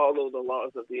just follow the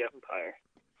laws of the Empire?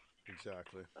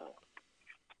 Exactly.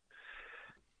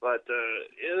 But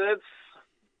it's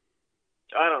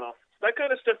I don't know. That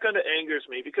kind of stuff kind of angers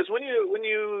me because when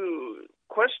you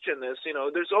question this,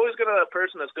 there's always gonna be that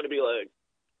person that's gonna be like,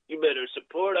 "You better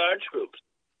support our troops,"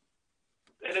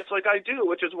 and it's like I do,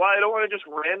 which is why I don't want to just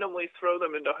randomly throw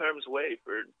them into harm's way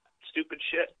for stupid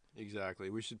shit. Exactly.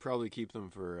 We should probably keep them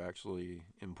for actually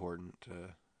important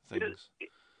things.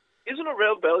 Isn't a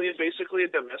rebellion basically a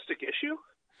domestic issue?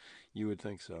 You would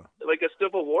think so. Like a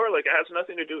civil war, like it has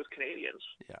nothing to do with Canadians.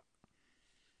 Yeah.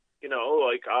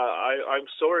 Like I'm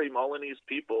sorry, Molinese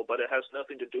people, but it has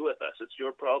nothing to do with us. It's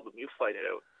your problem. You fight it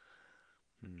out.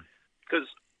 Because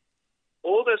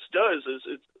all this does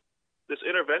is this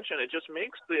intervention. It just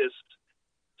makes this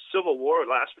civil war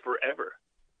last forever.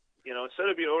 Instead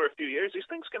of being over a few years, these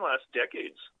things can last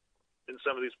decades in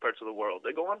some of these parts of the world.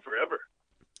 They go on forever.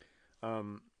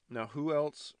 Now, who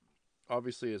else?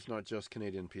 Obviously, it's not just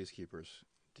Canadian peacekeepers.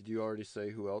 Did you already say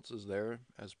who else is there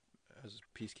as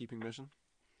peacekeeping mission?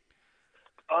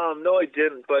 No, I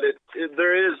didn't. But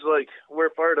there is, like, we're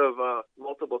part of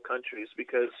multiple countries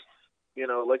because,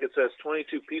 like it says,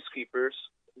 22 peacekeepers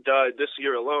died this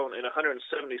year alone, and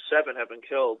 177 have been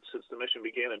killed since the mission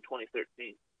began in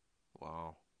 2013.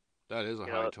 Wow, that is a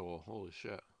high toll. Holy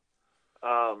shit.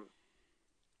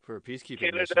 For a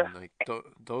peacekeeping mission, like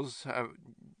those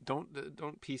don't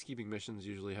peacekeeping missions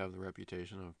usually have the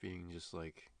reputation of being just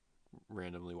like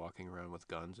randomly walking around with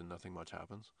guns and nothing much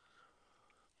happens?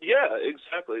 Yeah,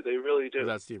 exactly. They really do. Or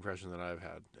that's the impression that I've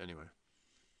had, anyway.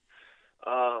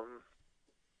 And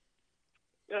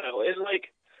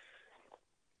like,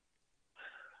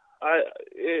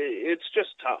 it's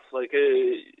just tough. Like,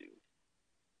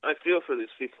 I feel for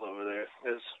these people over there,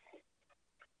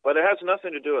 but it has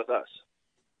nothing to do with us.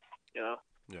 Yeah.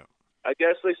 I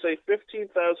guess they say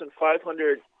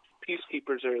 15,500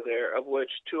 peacekeepers are there, of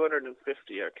which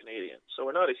 250 are Canadian. So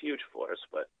we're not a huge force,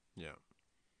 but yeah,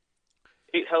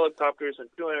 8 helicopters and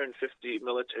 250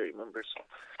 military members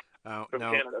from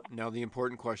Canada. Now the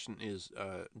important question is: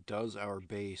 does our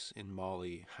base in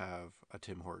Mali have a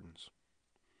Tim Hortons?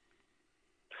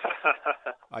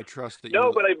 I trust that.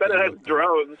 No, but I bet it has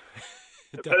drones.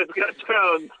 I bet it's got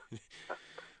drones.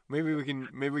 Maybe we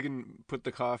can put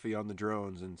the coffee on the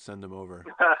drones and send them over.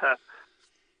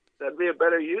 That'd be a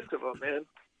better use of them, man.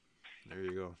 There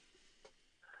you go.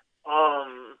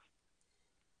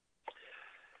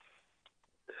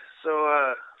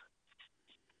 So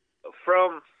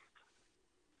from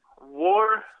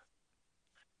war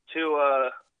to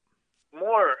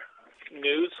more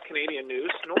news, Canadian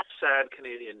news, no sad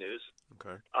Canadian news.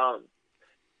 Okay.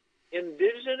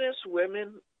 Indigenous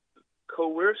women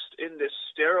coerced into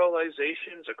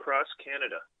sterilizations across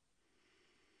Canada,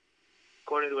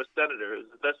 according to a senator who's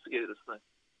investigated this thing.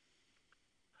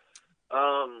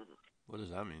 What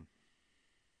does that mean?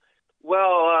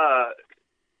 Well,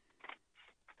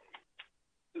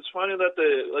 it's funny that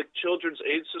the Children's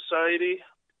Aid Society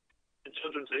and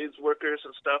children's AIDS workers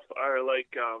and stuff are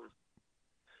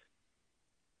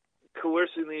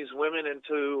coercing these women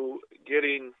into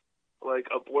getting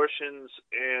abortions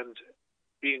and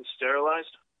being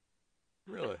sterilized.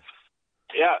 Really?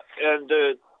 Yeah, and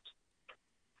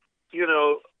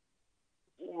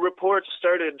reports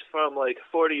started from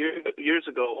 40 years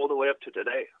ago all the way up to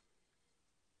today.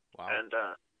 Wow. And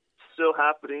still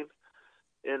happening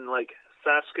in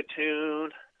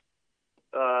Saskatoon,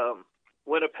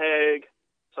 Winnipeg.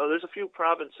 So there's a few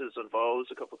provinces involved.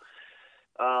 There's a couple.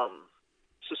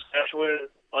 Saskatchewan,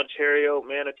 Ontario,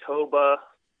 Manitoba,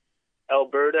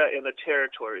 Alberta, and the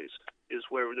Territories. is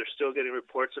where they're still getting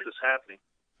reports of this happening.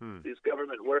 These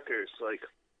government workers, like,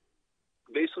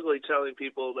 basically telling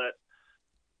people that,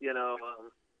 you know,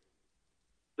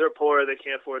 they're poor, they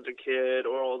can't afford the kid,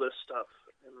 or all this stuff,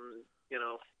 and you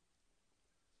know,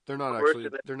 they're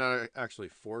not actually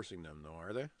forcing them, though,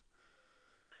 are they?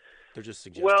 They're just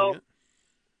suggesting it.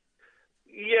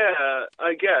 Yeah,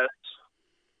 I guess.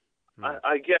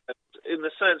 I guess in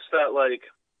the sense that, like,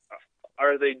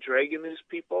 are they dragging these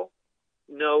people?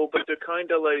 No, but they're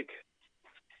kind of like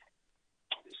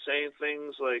saying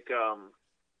things like,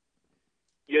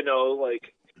 you know,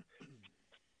 like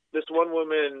this one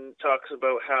woman talks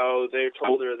about how they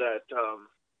told her that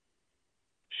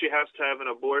she has to have an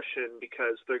abortion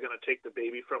because they're going to take the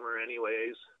baby from her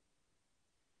anyways,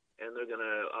 and they're going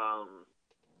to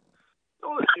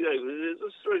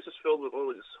the story's just filled with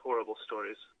all these horrible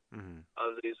stories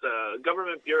of these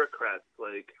government bureaucrats,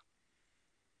 like,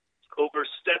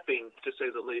 overstepping, to say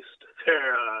the least,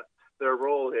 their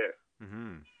role here.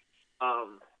 And,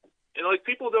 like,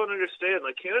 people don't understand,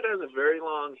 like, Canada has a very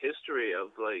long history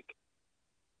of, like,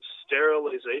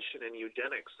 sterilization and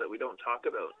eugenics that we don't talk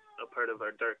about, a part of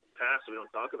our dark past that we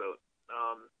don't talk about.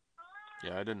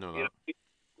 Yeah, I didn't know that.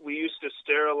 We used to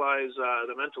sterilize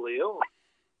the mentally ill.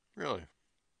 Really?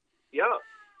 Yeah.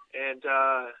 And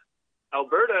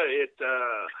Alberta, it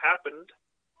happened,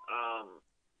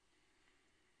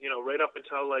 you know, right up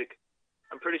until, like,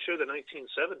 I'm pretty sure the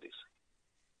 1970s.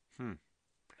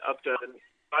 Up to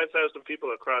 5,000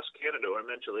 people across Canada who are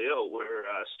mentally ill were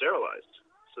sterilized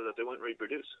so that they wouldn't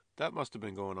reproduce. That must have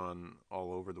been going on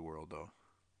all over the world, though,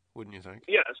 wouldn't you think?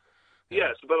 Yes. Yeah.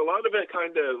 Yes, but a lot of it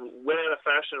kind of went out of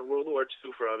fashion in World War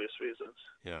II for obvious reasons.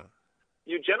 Yeah.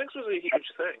 Eugenics was a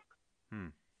huge thing.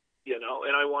 You know,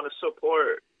 and I want to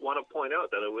point out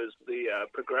that it was the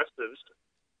progressives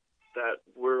that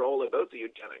were all about the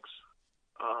eugenics.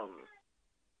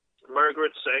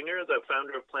 Margaret Sanger, the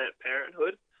founder of Planned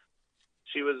Parenthood,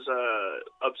 she was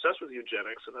obsessed with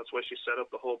eugenics, and that's why she set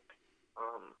up the whole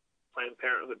Planned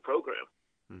Parenthood program.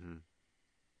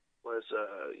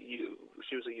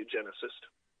 She was a eugenicist.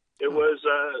 It was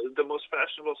the most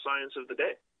fashionable science of the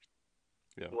day.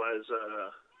 Yeah. Was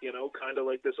you know, kind of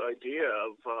like this idea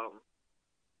of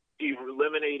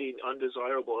eliminating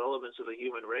undesirable elements of the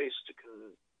human race to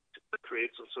create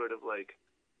some sort of, like,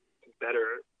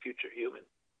 better future human.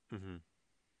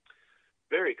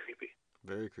 Very creepy.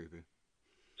 Very creepy.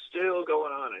 Still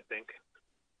going on, I think.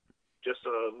 Just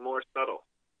more subtle.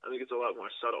 I think it's a lot more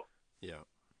subtle. Yeah.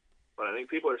 But I think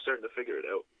people are starting to figure it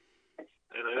out.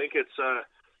 And I think it's,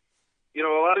 you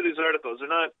know, a lot of these articles are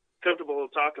not comfortable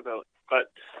to talk about,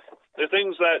 but they're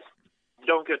things that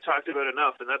don't get talked about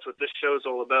enough, and that's what this show's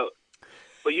all about.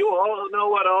 But you all know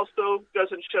what also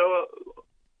doesn't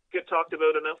get talked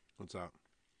about enough? What's that?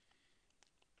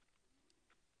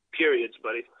 Periods,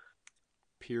 buddy.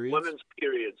 Periods? Women's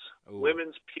periods. Ooh.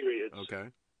 Women's periods.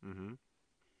 Okay.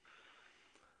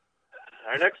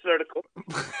 Our next article,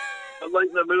 I'll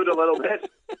lighten the mood a little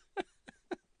bit.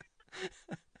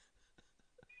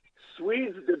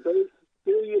 Swedes debate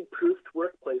period-proofed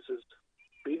workplaces.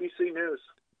 BBC News.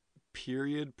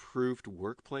 Period-proofed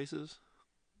workplaces?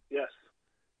 Yes.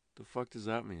 The fuck does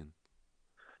that mean?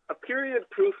 A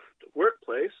period-proofed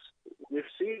workplace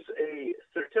receives a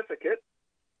certificate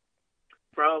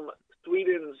from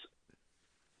Sweden's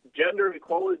Gender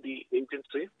Equality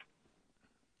Agency.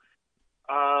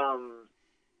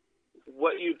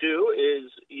 What you do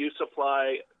is you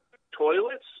supply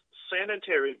toilets,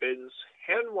 sanitary bins,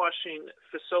 hand-washing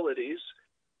facilities,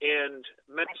 and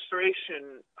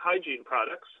menstruation hygiene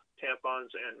products,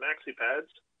 tampons and maxi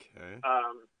pads,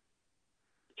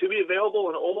 to be available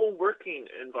in all working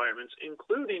environments,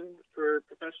 including for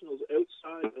professionals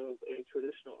outside of a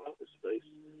traditional office space,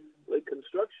 like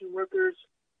construction workers,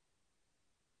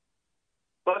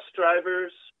 bus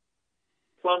drivers,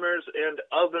 plumbers, and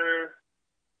other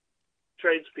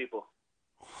tradespeople.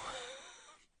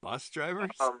 Bus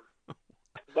drivers?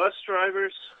 Bus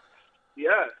drivers,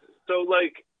 yeah. So,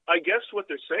 like, I guess what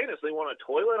they're saying is they want a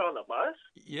toilet on the bus?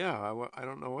 Yeah, I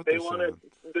don't know what they they're saying.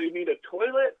 They need a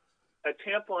toilet, a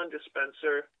tampon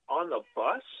dispenser on the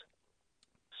bus,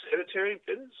 sanitary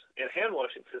bins, and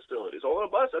hand-washing facilities. All on a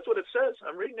bus. That's what it says.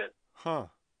 I'm reading it. Huh.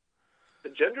 The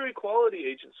Gender Equality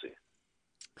Agency.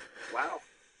 Wow.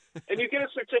 And you get a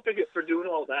certificate for doing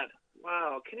all that.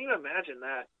 Wow. Can you imagine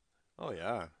that? Oh,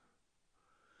 yeah.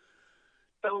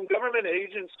 Some government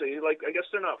agency, like, I guess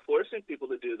they're not forcing people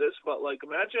to do this, but, like,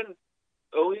 imagine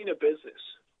owning a business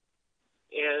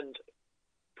and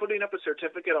putting up a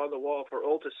certificate on the wall for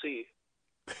all to see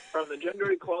from the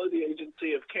Gender Equality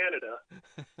Agency of Canada.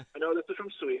 I know this is from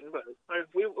Sweden, but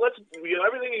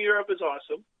everything in Europe is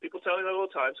awesome. People tell me that all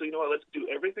the time. So you know what? Let's do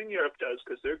everything Europe does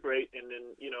because they're great, and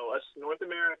then us North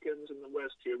Americans in the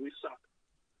West here, we suck.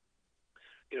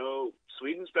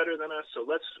 Sweden's better than us, so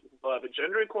let's have a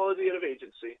Gender Equality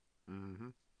Agency. Mm-hmm.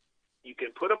 You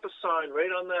can put up a sign right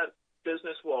on that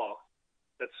business wall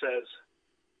that says,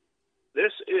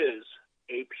 "This is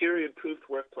a period-proofed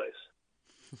workplace."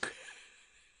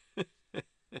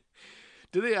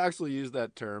 Do they actually use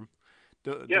that term?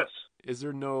 Yes. Is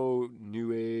there no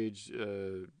new age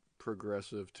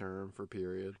progressive term for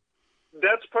period?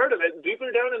 That's part of it.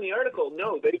 Deeper down in the article,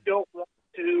 no, they don't want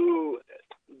to.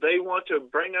 They want to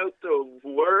bring out the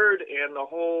word and the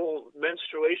whole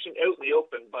menstruation out in the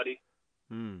open, buddy.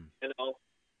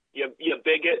 You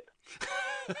bigot.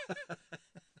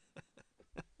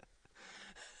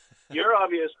 You're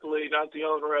obviously not the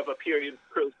owner of a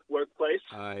period-proof workplace.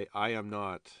 I am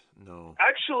not. No.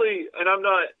 Actually, and I'm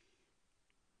not.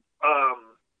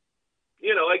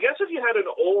 I guess if you had an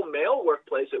all-male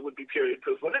workplace, it would be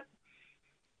period-proof, wouldn't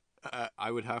it?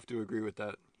 I would have to agree with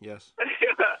that. Yes.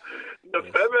 The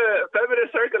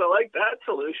feminists aren't going to like that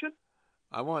solution.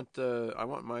 I want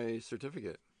my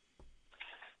certificate.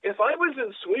 If I was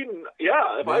in Sweden,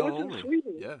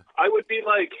 I would be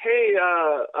like, "Hey,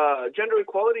 Gender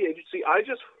Equality Agency, I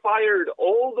just fired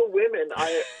all the women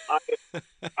I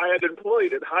had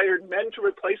employed and hired men to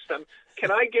replace them.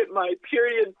 Can I get my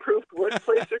period-proofed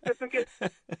workplace certificate?"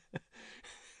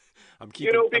 I'm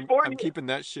keeping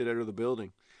that shit out of the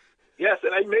building. Yes,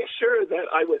 and I'd make sure that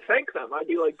I would thank them. I'd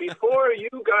be like, before you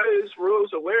guys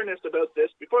rose awareness about this,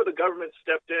 before the government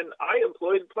stepped in, I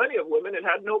employed plenty of women and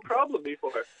had no problem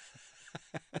before.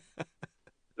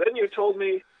 Then you told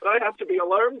me that I have to be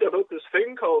alarmed about this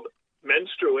thing called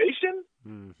menstruation?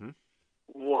 Mm-hmm.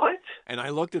 What? And I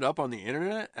looked it up on the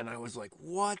internet, and I was like,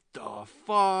 what the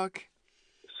fuck?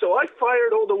 So I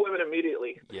fired all the women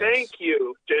immediately. Yes. Thank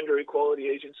you, Gender Equality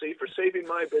Agency, for saving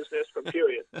my business from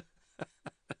period.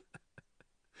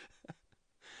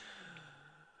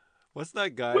 What's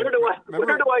that guy? Where do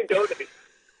I donate?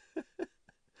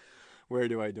 Where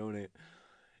do I donate?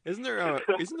 Isn't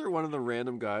there one of the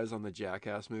random guys on the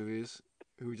Jackass movies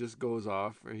who just goes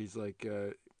off? He's like,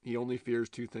 he only fears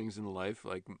two things in life,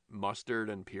 like mustard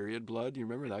and period blood. You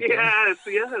remember that guy? Yes.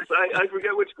 I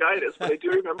forget which guy it is, but I do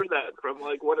remember that from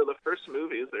like one of the first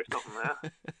movies or something like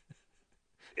that.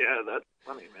 Yeah, that's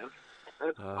funny, man.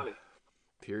 That's funny.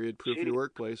 Period-proof your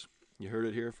workplace. You heard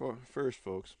it here first,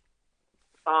 folks.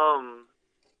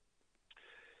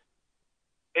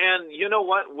 And you know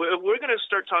what? We're going to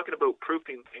start talking about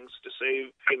proofing things to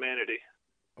save humanity.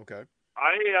 Okay.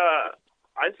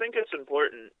 I think it's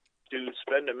important to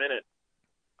spend a minute.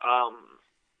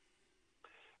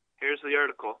 Here's the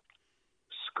article.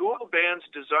 School bans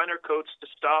designer coats to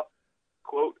stop,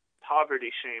 quote,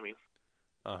 poverty shaming.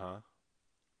 Uh-huh.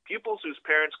 Pupils whose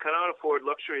parents cannot afford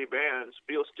luxury brands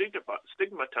feel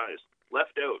stigmatized,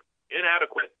 left out,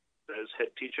 inadequate, says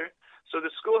head teacher. So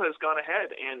the school has gone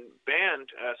ahead and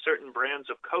banned certain brands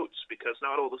of coats because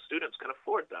not all the students can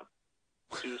afford them,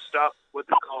 to stop what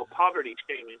they call poverty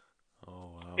shaming.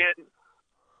 Oh, wow.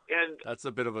 And that's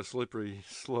a bit of a slippery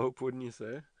slope, wouldn't you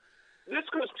say? This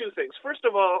goes two things. First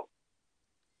of all,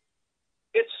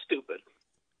 it's stupid.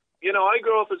 I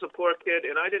grew up as a poor kid,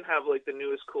 and I didn't have like the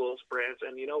newest, coolest brands.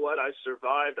 And you know what? I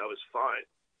survived. I was fine.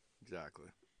 Exactly.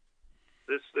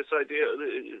 This idea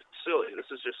is silly.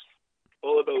 This is just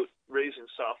all about raising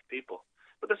soft people.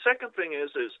 But the second thing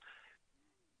is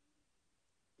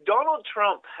Donald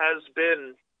Trump has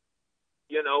been,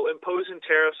 imposing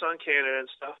tariffs on Canada and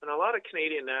stuff, and a lot of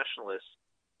Canadian nationalists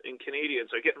and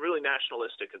Canadians are getting really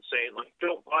nationalistic and saying, like,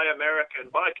 don't buy American,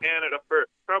 buy Canada first.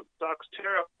 Trump sucks,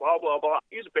 tariff, blah, blah, blah.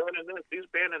 He's banning this, he's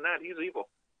banning that, he's evil.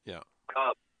 Yeah.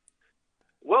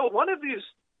 Well, one of these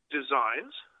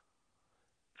designs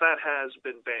that has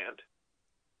been banned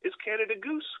is Canada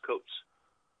Goose coats.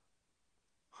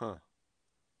 Huh.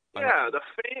 Yeah, the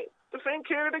famed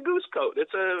Canada Goose coat.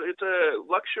 It's a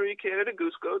luxury Canada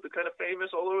Goose coat. They're kind of famous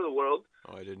all over the world.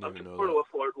 Oh, I didn't I'm even know too poor to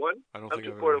afford one. I don't think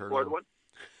I've ever heard of one.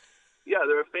 Yeah,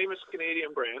 they're a famous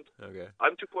Canadian brand. Okay.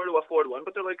 I'm too poor to afford one,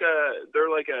 but they're like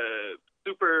a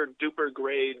super duper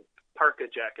grade parka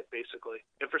jacket basically.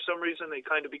 And for some reason they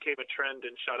kind of became a trend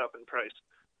and shot up in price.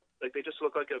 Like they just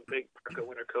look like a big parka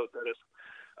winter coat that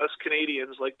us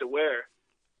Canadians like to wear,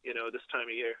 this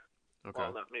time of year. Okay.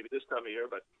 Well, not maybe this time of year,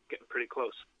 but getting pretty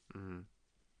close. Mm-hmm.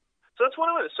 So that's one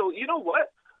of it. So you know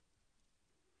what?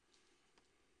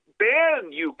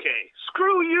 Ban UK.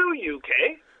 Screw you,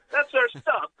 UK. That's our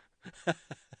stuff.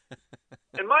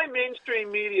 And my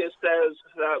mainstream media says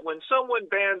that when someone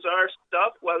bans our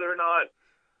stuff, whether or not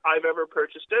I've ever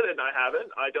purchased it, and I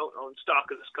haven't, I don't own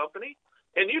stock of this company,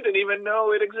 and you didn't even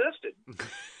know it existed.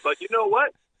 But you know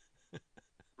what?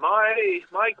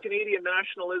 My Canadian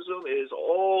nationalism is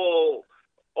all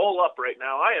up right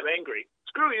now. I am angry.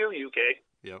 Screw you, UK.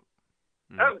 Yep.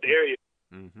 Mm-hmm. How dare you?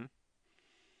 Mm-hmm.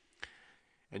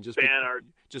 And ban our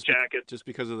jacket. Just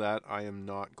because of that, I am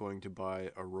not going to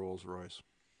buy a Rolls Royce.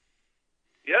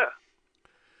 Yeah.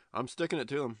 I'm sticking it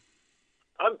to them.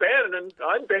 I'm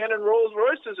banning Rolls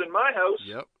Royces in my house.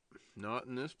 Yep. Not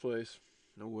in this place.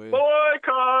 No way.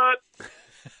 Boycott!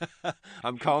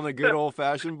 I'm calling a good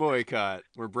old-fashioned boycott.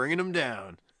 We're bringing them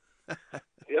down.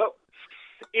 Yep.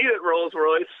 Eat it, Rolls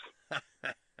Royce.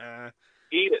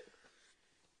 Eat it.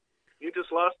 You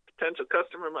just lost a potential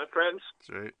customer, my friends. That's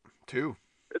right. 2.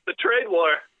 It's a trade war.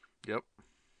 Yep.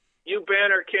 You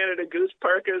ban our Canada Goose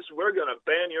parkas, we're going to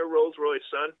ban your Rolls Royce,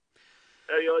 son.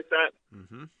 How you like that?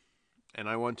 Mm-hmm. And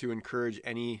I want to encourage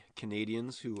any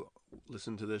Canadians who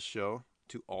listen to this show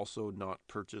to also not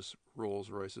purchase Rolls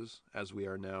Royces, as we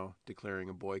are now declaring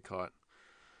a boycott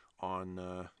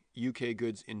on UK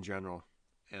goods in general,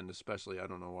 and especially, I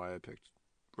don't know why I picked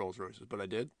Rolls Royces, but I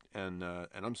did, and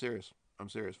I'm serious. I'm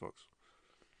serious, folks.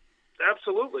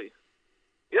 Absolutely.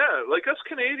 Yeah, like us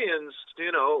Canadians,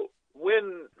 you know,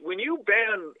 when you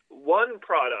ban one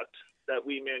product that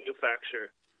we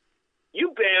manufacture,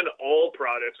 you ban all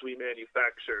products we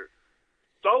manufacture.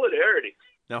 Solidarity.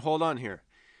 Now hold on here.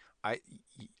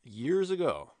 Years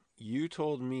ago, you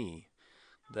told me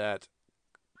that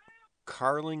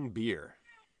Carling beer,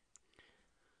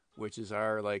 which is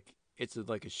it's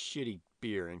like a shitty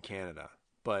beer in Canada,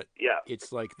 but yeah,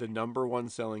 it's like the number 1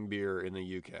 selling beer in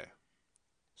the UK.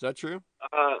 Is that true?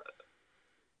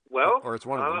 Well, or it's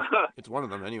one of them. It's one of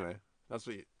them anyway. That's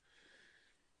what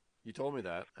you told me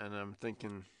that, and I'm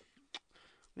thinking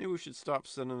maybe we should stop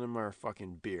sending them our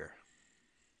fucking beer.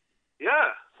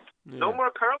 Yeah. No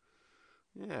more Carling.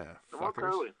 Yeah. No more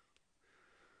Carling.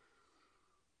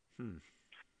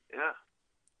 Yeah.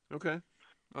 Okay.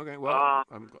 Well,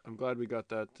 I'm glad we got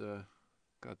that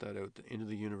out into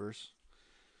the universe.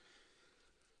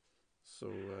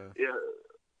 So. Yeah.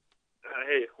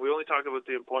 Hey, we only talk about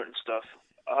the important stuff.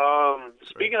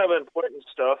 Speaking of important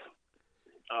stuff,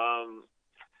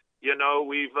 you know,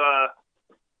 we've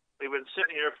been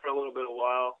sitting here for a little bit of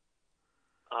while.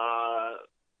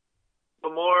 The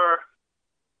more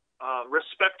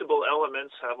respectable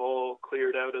elements have all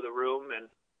cleared out of the room, and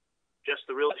just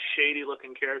the real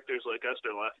shady-looking characters like us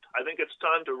are left. I think it's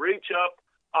time to reach up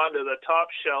onto the top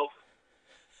shelf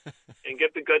and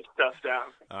get the good stuff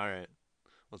down. All right,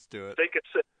 let's do it. Take a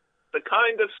sip. The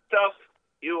kind of stuff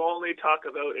you only talk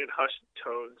about in hushed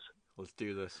tones. Let's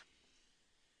do this.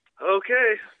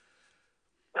 Okay.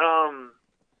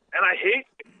 And I hate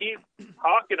to keep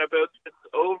talking about this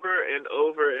over and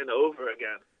over and over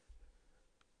again.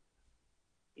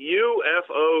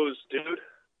 UFOs, dude.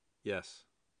 Yes.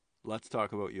 Let's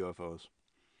talk about UFOs.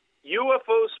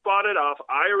 UFOs spotted off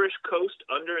Irish coast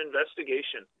under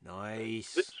investigation.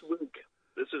 Nice. This week.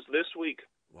 This is this week.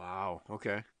 Wow.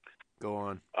 Okay. Go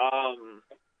on.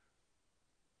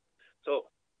 So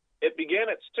it began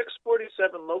at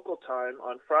 6:47 local time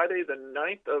on Friday, the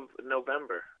 9th of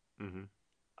November. Mm-hmm.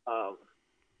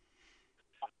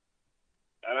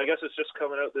 And I guess it's just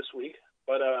coming out this week.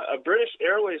 But a British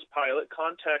Airways pilot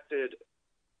contacted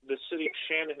the city of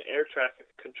Shannon Air Traffic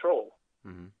Control.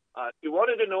 Mm-hmm. He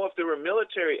wanted to know if there were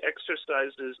military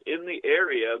exercises in the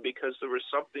area because there was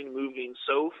something moving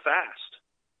so fast.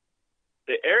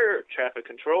 The air traffic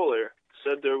controller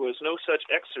said there was no such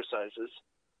exercises.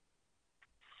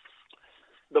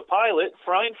 The pilot,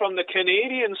 flying from the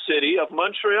Canadian city of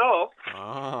Montreal,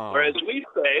 or as we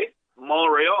say,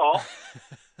 Montreal,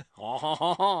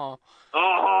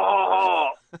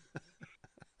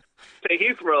 to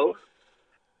Heathrow,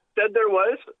 said there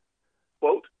was,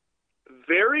 quote,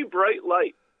 very bright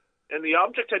light, and the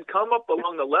object had come up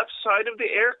along the left side of the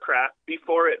aircraft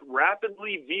before it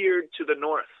rapidly veered to the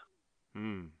north.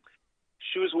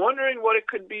 She was wondering what it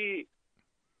could be,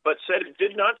 but said it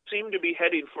did not seem to be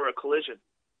heading for a collision.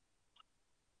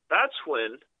 That's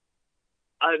when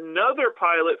another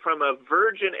pilot from a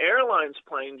Virgin Airlines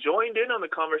plane joined in on the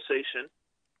conversation.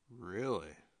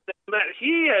 Really? That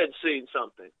he had seen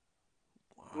something.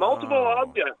 Wow. Multiple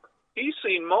objects. He's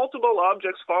seen multiple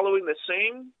objects following the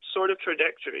same sort of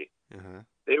trajectory. Uh-huh.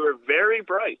 They were very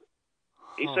bright.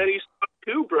 He said he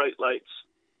saw 2 bright lights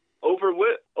over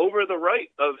the right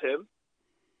of him,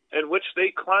 in which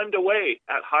they climbed away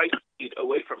at high speed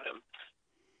away from him.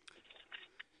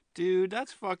 Dude,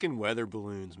 that's fucking weather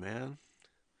balloons, man.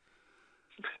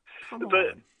 Come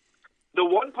on. The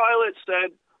one pilot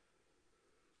said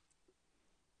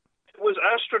it was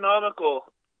astronomical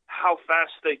how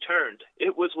fast they turned.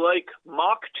 It was like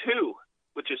Mach 2,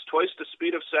 which is twice the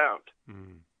speed of sound.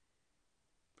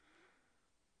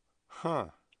 Huh.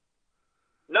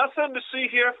 Nothing to see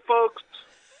here, folks.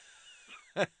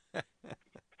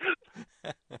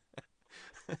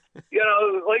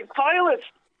 Like pilots,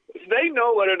 they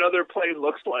know what another plane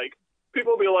looks like.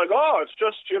 People be like, oh, it's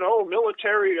just,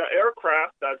 military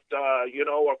aircraft that,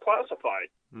 are classified.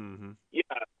 Mm-hmm.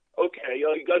 Yeah, okay.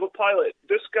 Like a pilot,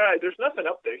 this guy, there's nothing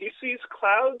up there. He sees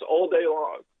clouds all day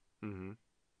long. Mm-hmm.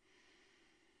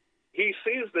 He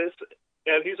sees this,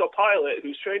 and he's a pilot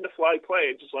who's trained to fly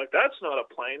planes. It's like, that's not a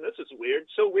plane. This is weird.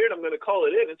 So weird, I'm going to call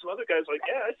it in. And some other guy's like,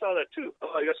 yeah, I saw that too.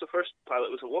 Oh, I guess the first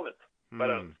pilot was a woman. But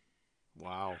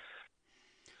wow.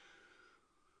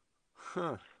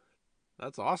 Huh.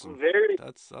 That's awesome.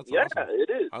 That's yeah, awesome. it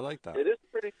is. I like that. It is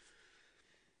pretty.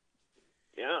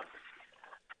 Yeah.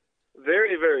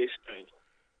 Very, very strange.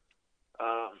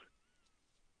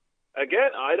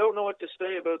 Again, I don't know what to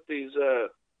say about these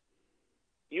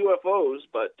UFOs,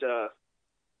 but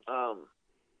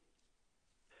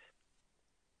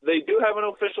they do have an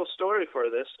official story for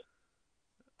this.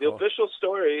 The official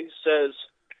story says,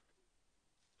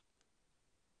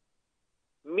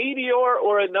 meteor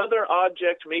or another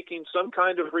object making some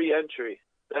kind of re-entry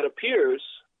that appears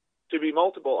to be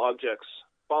multiple objects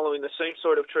following the same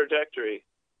sort of trajectory.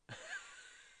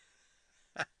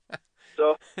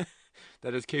 So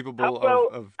that is capable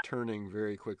of turning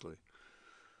very quickly.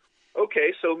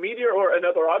 Okay, so meteor or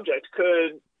another object.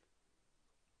 Could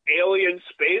alien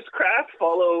spacecraft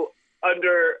follow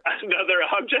under another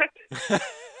object?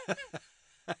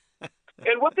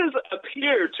 And what does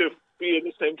appear to be in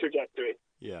the same trajectory?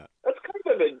 Yeah. That's kind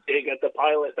of a dig at the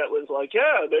pilot that was like,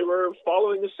 yeah, they were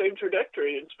following the same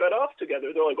trajectory and sped off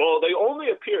together. They're like, oh, they only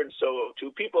appeared so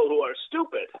to people who are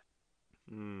stupid.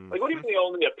 Like, what do you mean they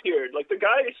only appeared? Like, the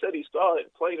guy said he saw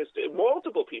it plain as day.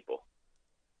 Multiple people.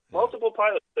 Yeah. Multiple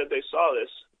pilots said they saw this,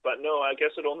 but no, I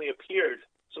guess it only appeared.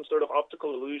 Some sort of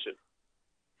optical illusion.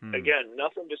 Again,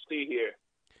 nothing to see here.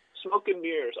 Smoke and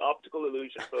mirrors, optical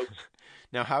illusion, folks.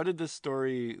 Now, how did this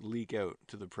story leak out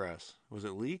to the press? Was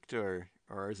it leaked, or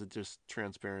is it just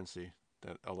transparency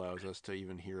that allows us to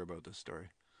even hear about this story?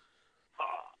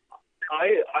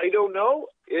 I don't know.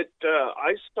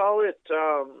 I saw it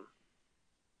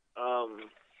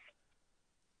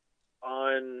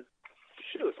on.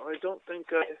 Shoot, I don't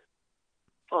think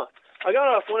I got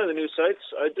off one of the news sites.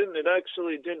 It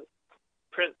actually didn't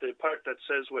print the part that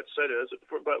says what site it is.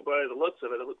 But by the looks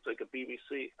of it, it looks like a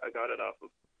BBC. I got it off of.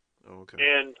 Oh, okay.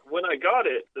 And when I got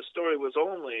it, the story was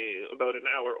only about an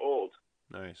hour old.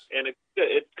 Nice. And it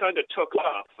kind of took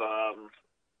off.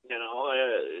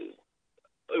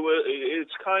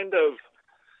 It's kind of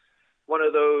one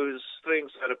of those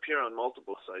things that appear on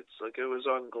multiple sites. Like, it was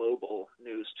on Global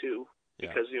News too.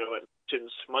 Yeah. Because, it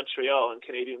mentions Montreal, and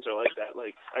Canadians are like that.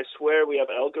 Like, I swear we have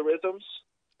algorithms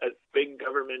at big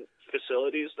government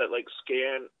facilities that, like,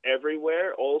 scan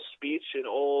everywhere, all speech and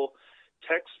all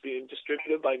text being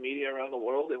distributed by media around the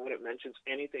world, and when it mentions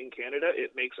anything Canada,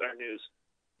 it makes our news.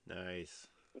 Nice.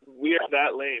 We are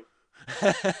that lame.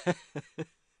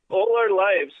 All our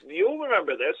lives, you'll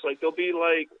remember this, like, they'll be,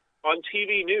 like, on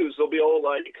TV news, they'll be all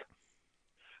like,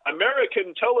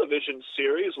 American television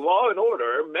series Law and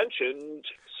Order mentioned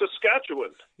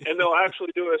Saskatchewan, and they'll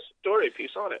actually do a story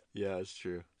piece on it. Yeah, it's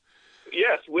true.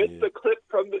 Yes, with the clip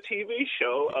from the TV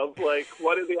show of, like,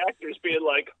 one of the actors being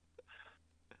like,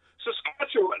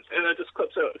 Saskatchewan, and it just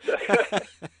clips out.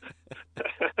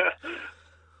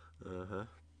 Uh-huh.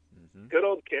 Mm-hmm. Good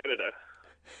old Canada.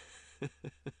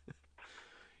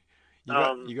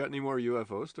 You got any more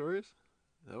UFO stories?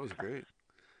 That was great.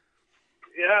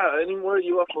 Yeah, any more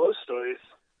UFO stories?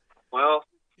 Well,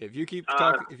 if you keep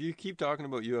talking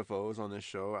about UFOs on this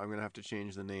show, I'm gonna have to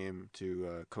change the name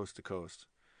to Coast to Coast,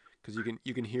 because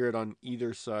you can hear it on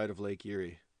either side of Lake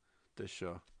Erie. This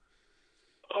show.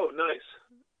 Oh,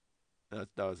 nice.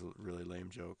 That was a really lame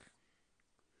joke.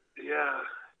 Yeah,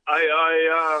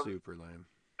 I super lame.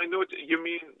 I know what you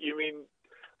mean. You mean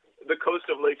the coast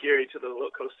of Lake Erie to the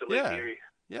coast of Lake Erie.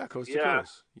 Yeah, coast to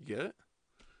coast. You get it?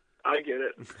 I get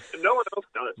it. No one else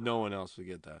does. No one else would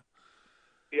get that.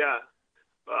 Yeah.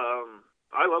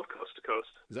 I love Coast to Coast.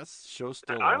 Is that show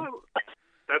still on?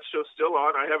 That show's still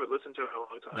on. I haven't listened to it in a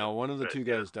long time. Now, one of the two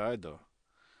guys died, though.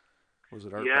 Was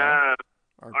it Art Bell? Yeah.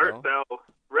 Art Bell.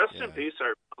 Rest in peace,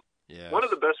 Art Bell. Yeah. One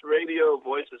of the best radio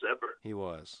voices ever. He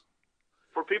was.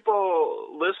 For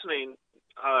people listening,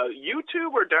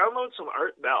 YouTube or download some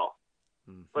Art Bell.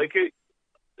 Mm-hmm. Like,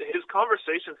 his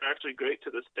conversations are actually great to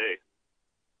this day.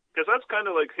 Because that's kind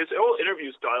of like his whole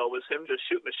interview style was him just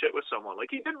shooting the shit with someone.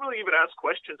 Like, he didn't really even ask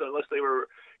questions unless they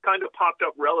were kind of popped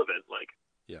up relevant. Like,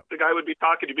 Yeah. the guy would be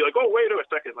talking, he'd be like, "Oh, wait a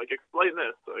second, like, explain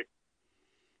this." Like,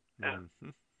 yeah.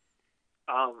 Mm-hmm.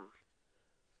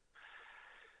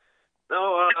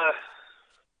 No,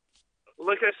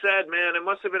 like I said, man, it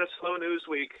must have been a slow news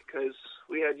week because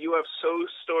we had UFO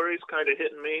stories kind of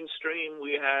hitting mainstream.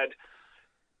 We had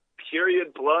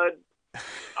period blood,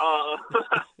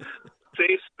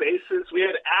 safe spaces. We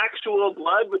had actual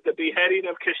blood with the beheading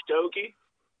of Khashoggi.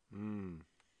 Mm.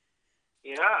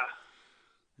 Yeah.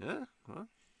 Yeah. Well,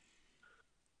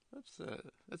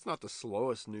 that's not the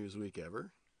slowest news week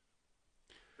ever.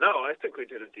 No, I think we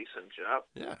did a decent job.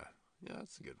 Yeah. Yeah,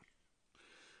 that's good.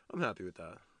 I'm happy with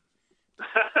that.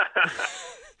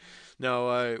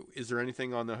 Now, is there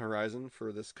anything on the horizon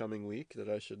for this coming week that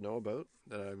I should know about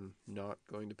that I'm not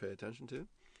going to pay attention to?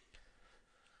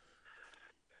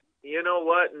 You know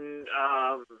what?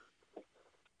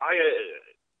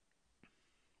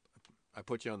 I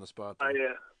put you on the spot.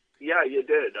 Yeah, you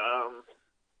did.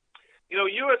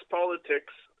 U.S.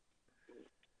 politics,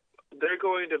 they're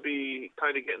going to be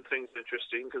kind of getting things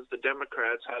interesting because the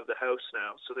Democrats have the House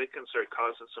now, so they can start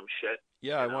causing some shit.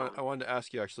 Yeah, I wanted to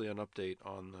ask you actually an update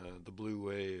on the blue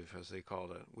wave, as they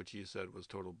called it, which you said was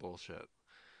total bullshit.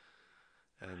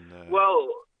 And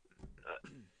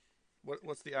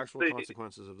what's the actual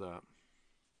consequences of that?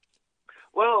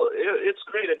 Well, it's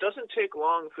great. It doesn't take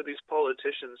long for these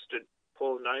politicians to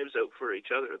pull knives out for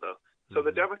each other, though. So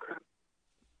the Democrats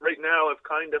right now have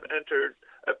kind of entered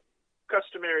a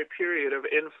customary period of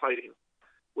infighting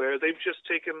where they've just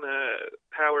taken the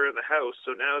power in the House.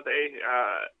 So now they,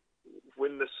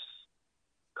 when this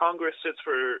Congress sits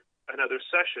for another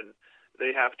session,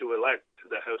 they have to elect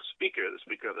the House Speaker, the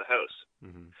Speaker of the House.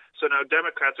 Mm-hmm. So now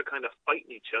Democrats are kind of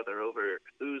fighting each other over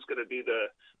who's going to be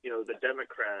the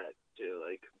Democrat to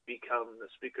like become the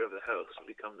Speaker of the House,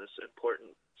 become this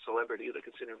important celebrity that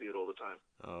gets interviewed all the time.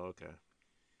 Oh, okay.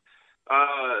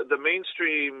 The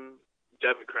mainstream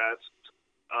Democrats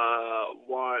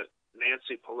want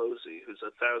Nancy Pelosi, who's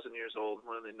 1,000 years old,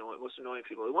 one of the most annoying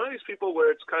people. One of these people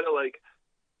where it's kind of like,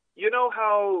 you know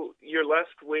how your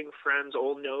left-wing friends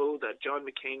all know that John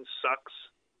McCain sucks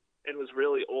and was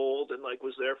really old and like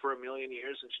was there for 1 million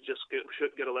years and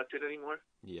shouldn't get elected anymore?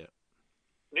 Yeah.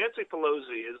 Nancy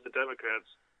Pelosi is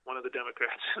one of the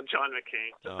Democrats, John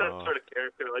McCain. Just that Oh. sort of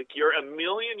character. Like, you're 1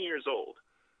 million years old.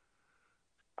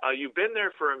 You've been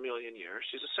there for 1 million years.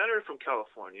 She's a senator from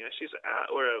California.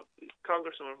 Or a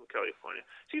congresswoman from California.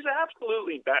 She's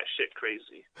absolutely batshit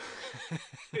crazy.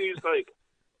 She's like,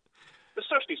 the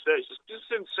stuff she says is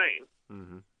just insane.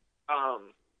 Mm-hmm.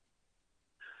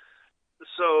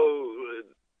 So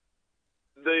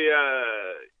the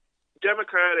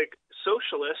Democratic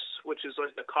Socialists, which is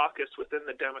like the caucus within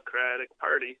the Democratic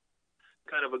Party,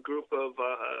 kind of a group of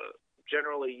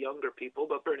generally younger people,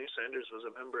 but Bernie Sanders was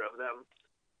a member of them,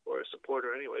 or a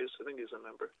supporter anyways. I think he's a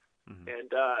member. Mm-hmm.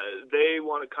 And they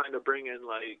want to kind of bring in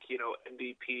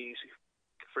NDP,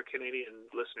 for Canadian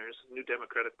listeners, New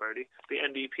Democratic Party, the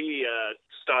NDP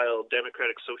style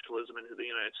democratic socialism into the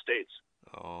United States.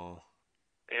 Oh.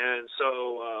 And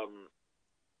so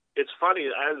it's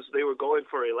funny, as they were going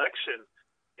for election,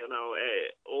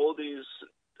 all these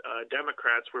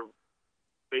Democrats were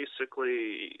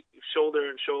basically shoulder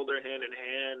and shoulder, hand in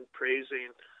hand,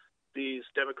 praising these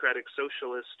democratic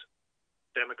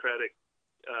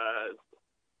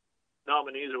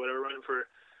nominees or whatever running for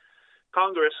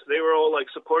Congress. They were all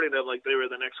like supporting them like they were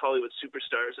the next Hollywood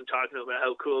superstars and talking about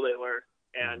how cool they were.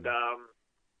 And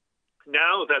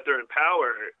now that they're in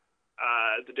power,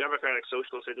 the Democratic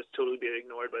Socialists are just totally being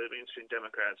ignored by the mainstream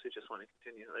Democrats who just want to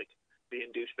continue like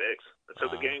being douchebags. That's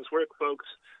how the gangs work, folks.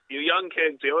 You young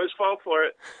kids, you always fall for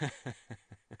it.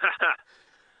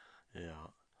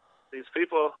 Yeah. These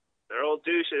people, they're all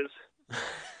douches.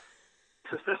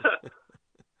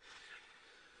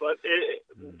 But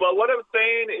what I'm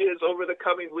saying is, over the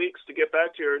coming weeks, to get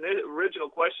back to your original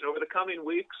question, over the coming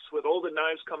weeks, with all the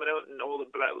knives coming out and all the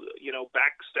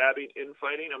backstabbing,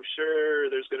 infighting, I'm sure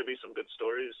there's going to be some good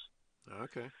stories.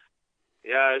 Okay.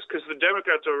 Yeah, it's because the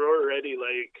Democrats are already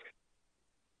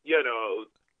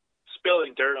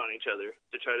spilling dirt on each other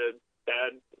to try to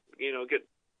get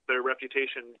their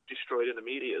reputation destroyed in the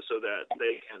media so that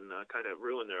they can kind of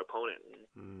ruin their opponent.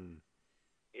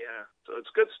 Yeah, so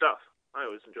it's good stuff. I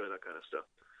always enjoy that kind of stuff.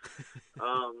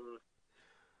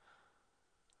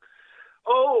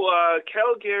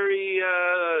 Calgary,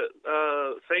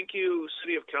 thank you,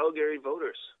 City of Calgary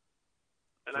voters.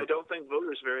 And I don't thank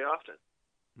voters very often.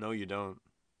 No, you don't.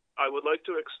 I would like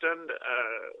to extend,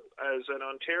 as an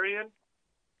Ontarian,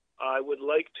 I would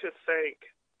like to thank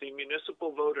the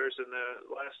municipal voters in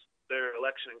their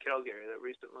election in Calgary, that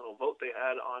recent little vote they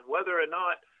had on whether or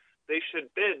not they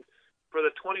should bid for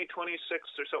the 2026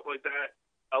 or something like that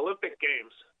Olympic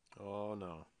Games. Oh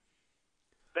no.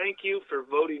 Thank you for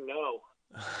voting no,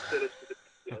 citizens.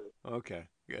 Okay,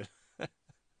 good.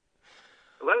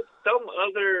 Let some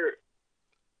other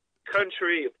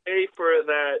country pay for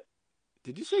that.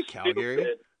 Did you say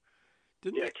Calgary?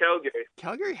 Yeah, Calgary.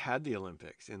 Calgary had the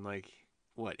Olympics in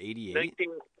what, 88?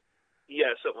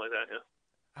 Yeah, something like that. Yeah.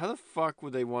 How the fuck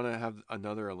would they want to have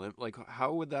another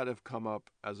how would that have come up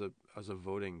as a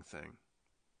voting thing?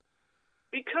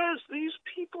 Because these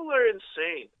people are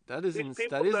insane. That is insane.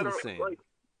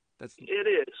 It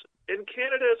is. In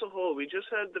Canada as a whole, we just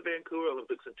had the Vancouver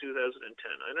Olympics in 2010.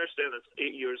 I understand that's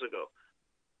 8 years ago.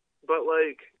 But,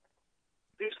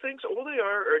 these things, all they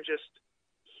are just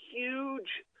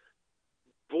huge,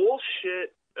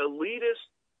 bullshit, elitist,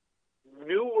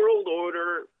 New World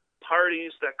Order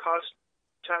parties that cost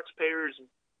taxpayers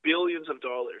billions of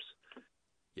dollars.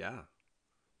 Yeah.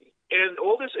 And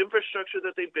all this infrastructure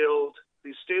that they build,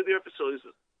 these state-of-the-art facilities,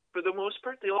 for the most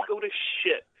part, they all go to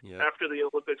shit after the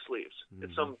Olympics leaves. Mm-hmm.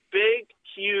 It's some big,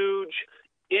 huge,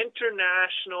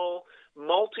 international,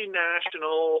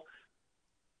 multinational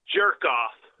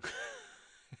jerk-off.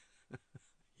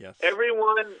 Yes.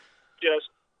 Everyone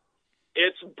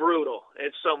it's brutal.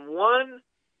 It's some one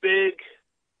big...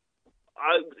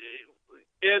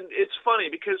 and it's funny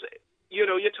because...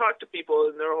 you talk to people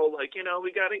and they're all like,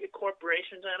 we got to get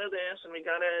corporations out of this and we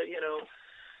got to,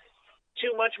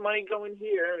 too much money going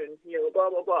here and, blah,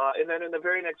 blah, blah. And then in the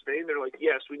very next day, they're like,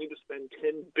 yes, we need to spend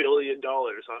 $10 billion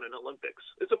on an Olympics.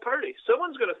 It's a party.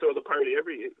 Someone's going to throw the party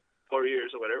every 4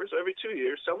 years or whatever. So every 2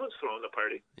 years, someone's throwing the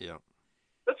party. Yeah.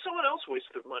 Let someone else waste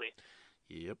their money.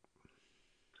 Yep.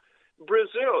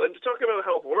 Brazil, and to talk about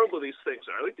how horrible these things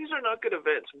are, these are not good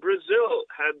events. Brazil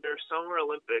had their Summer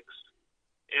Olympics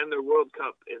and their World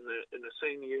Cup in the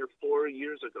same year 4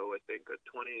 years ago, I think,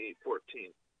 2014.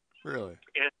 Really?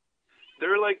 And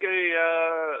they're like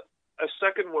a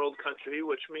second world country,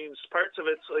 which means parts of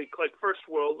it's like first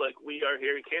world, like we are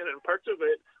here in Canada, and parts of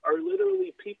it are literally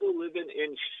people living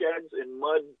in sheds and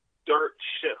mud, dirt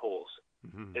shitholes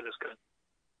in this country.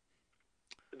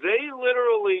 They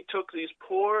literally took these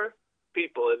poor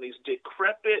people in these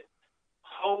decrepit,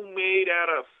 homemade out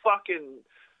of fucking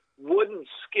wooden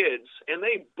skids, and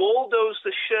they bulldozed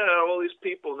the shit out of all these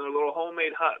people in their little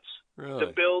homemade huts to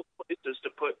build places to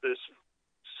put this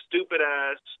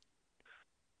stupid-ass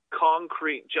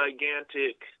concrete,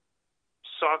 gigantic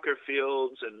soccer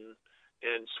fields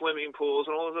and swimming pools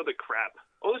and all this other crap.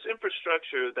 All this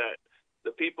infrastructure that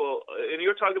the people... And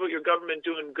you're talking about your government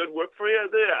doing good work for you?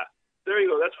 Yeah, there you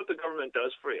go. That's what the government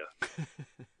does for you.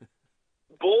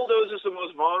 Bulldozes the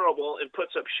most vulnerable and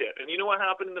puts up shit. And you know what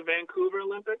happened in the Vancouver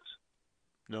Olympics?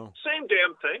 No. Same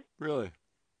damn thing. Really?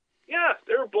 Yeah,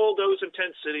 they were bulldozing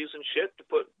tent cities and shit to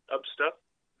put up stuff.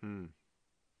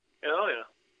 Oh, yeah.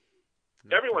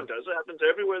 Okay. Everyone does. It happens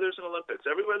everywhere there's an Olympics.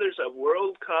 Everywhere there's a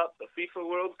World Cup, a FIFA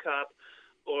World Cup,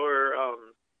 or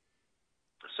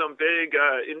some big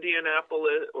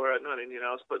Indianapolis, or not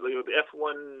Indianapolis, but the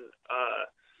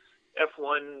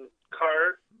F1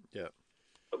 car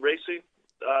racing.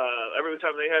 Every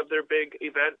time they have their big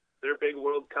event, their big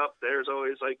World Cup, there's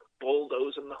always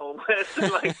bulldozing the homeless.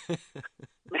 And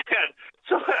man,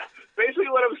 so basically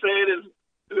what I'm saying is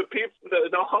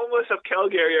the homeless of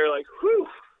Calgary are like, whew,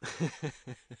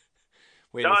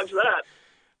 wait, dodge that.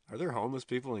 Are there homeless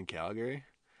people in Calgary?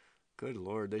 Good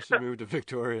Lord, they should move to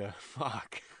Victoria.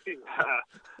 Fuck. Yeah.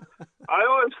 I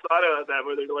always thought about that,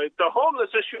 where they're like, the homeless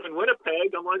issue in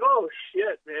Winnipeg. I'm like, oh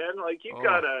shit, man, you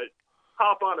gotta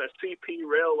hop on a CP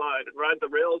rail line and ride the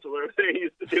rails or whatever they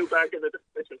used to do back in the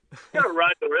division. You gotta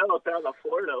ride the rail down to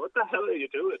Florida. What the hell are you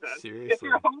doing, man? Seriously. If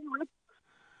you're homeless,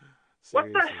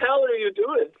 what the hell are you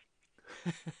doing?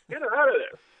 Get out of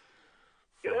there.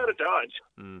 Get out of Dodge.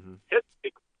 Hit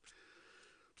me.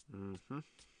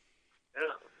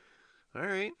 Yeah. All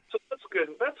right. So that's good.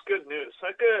 That's good news.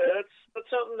 That's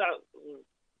something that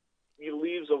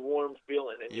leaves a warm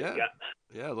feeling in your gut.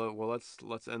 Yeah. Well,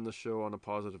 let's end the show on a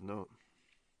positive note.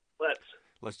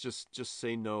 Let's just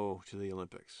say no to the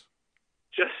Olympics.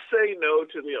 Just say no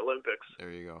to the Olympics.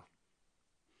 There you go.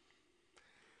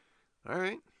 All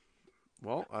right.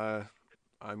 Well,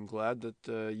 I'm glad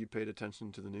that you paid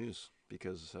attention to the news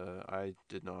because I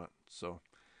did not. So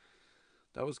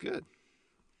that was good.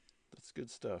 That's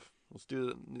good stuff. Let's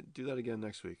do that again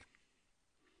next week.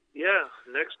 Yeah,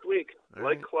 next week. All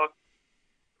like right. clock.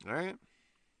 All right.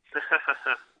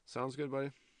 Sounds good,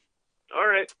 buddy. All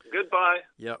right. Goodbye.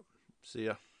 Yep. See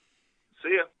ya.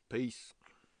 See ya. Peace.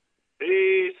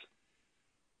 Peace.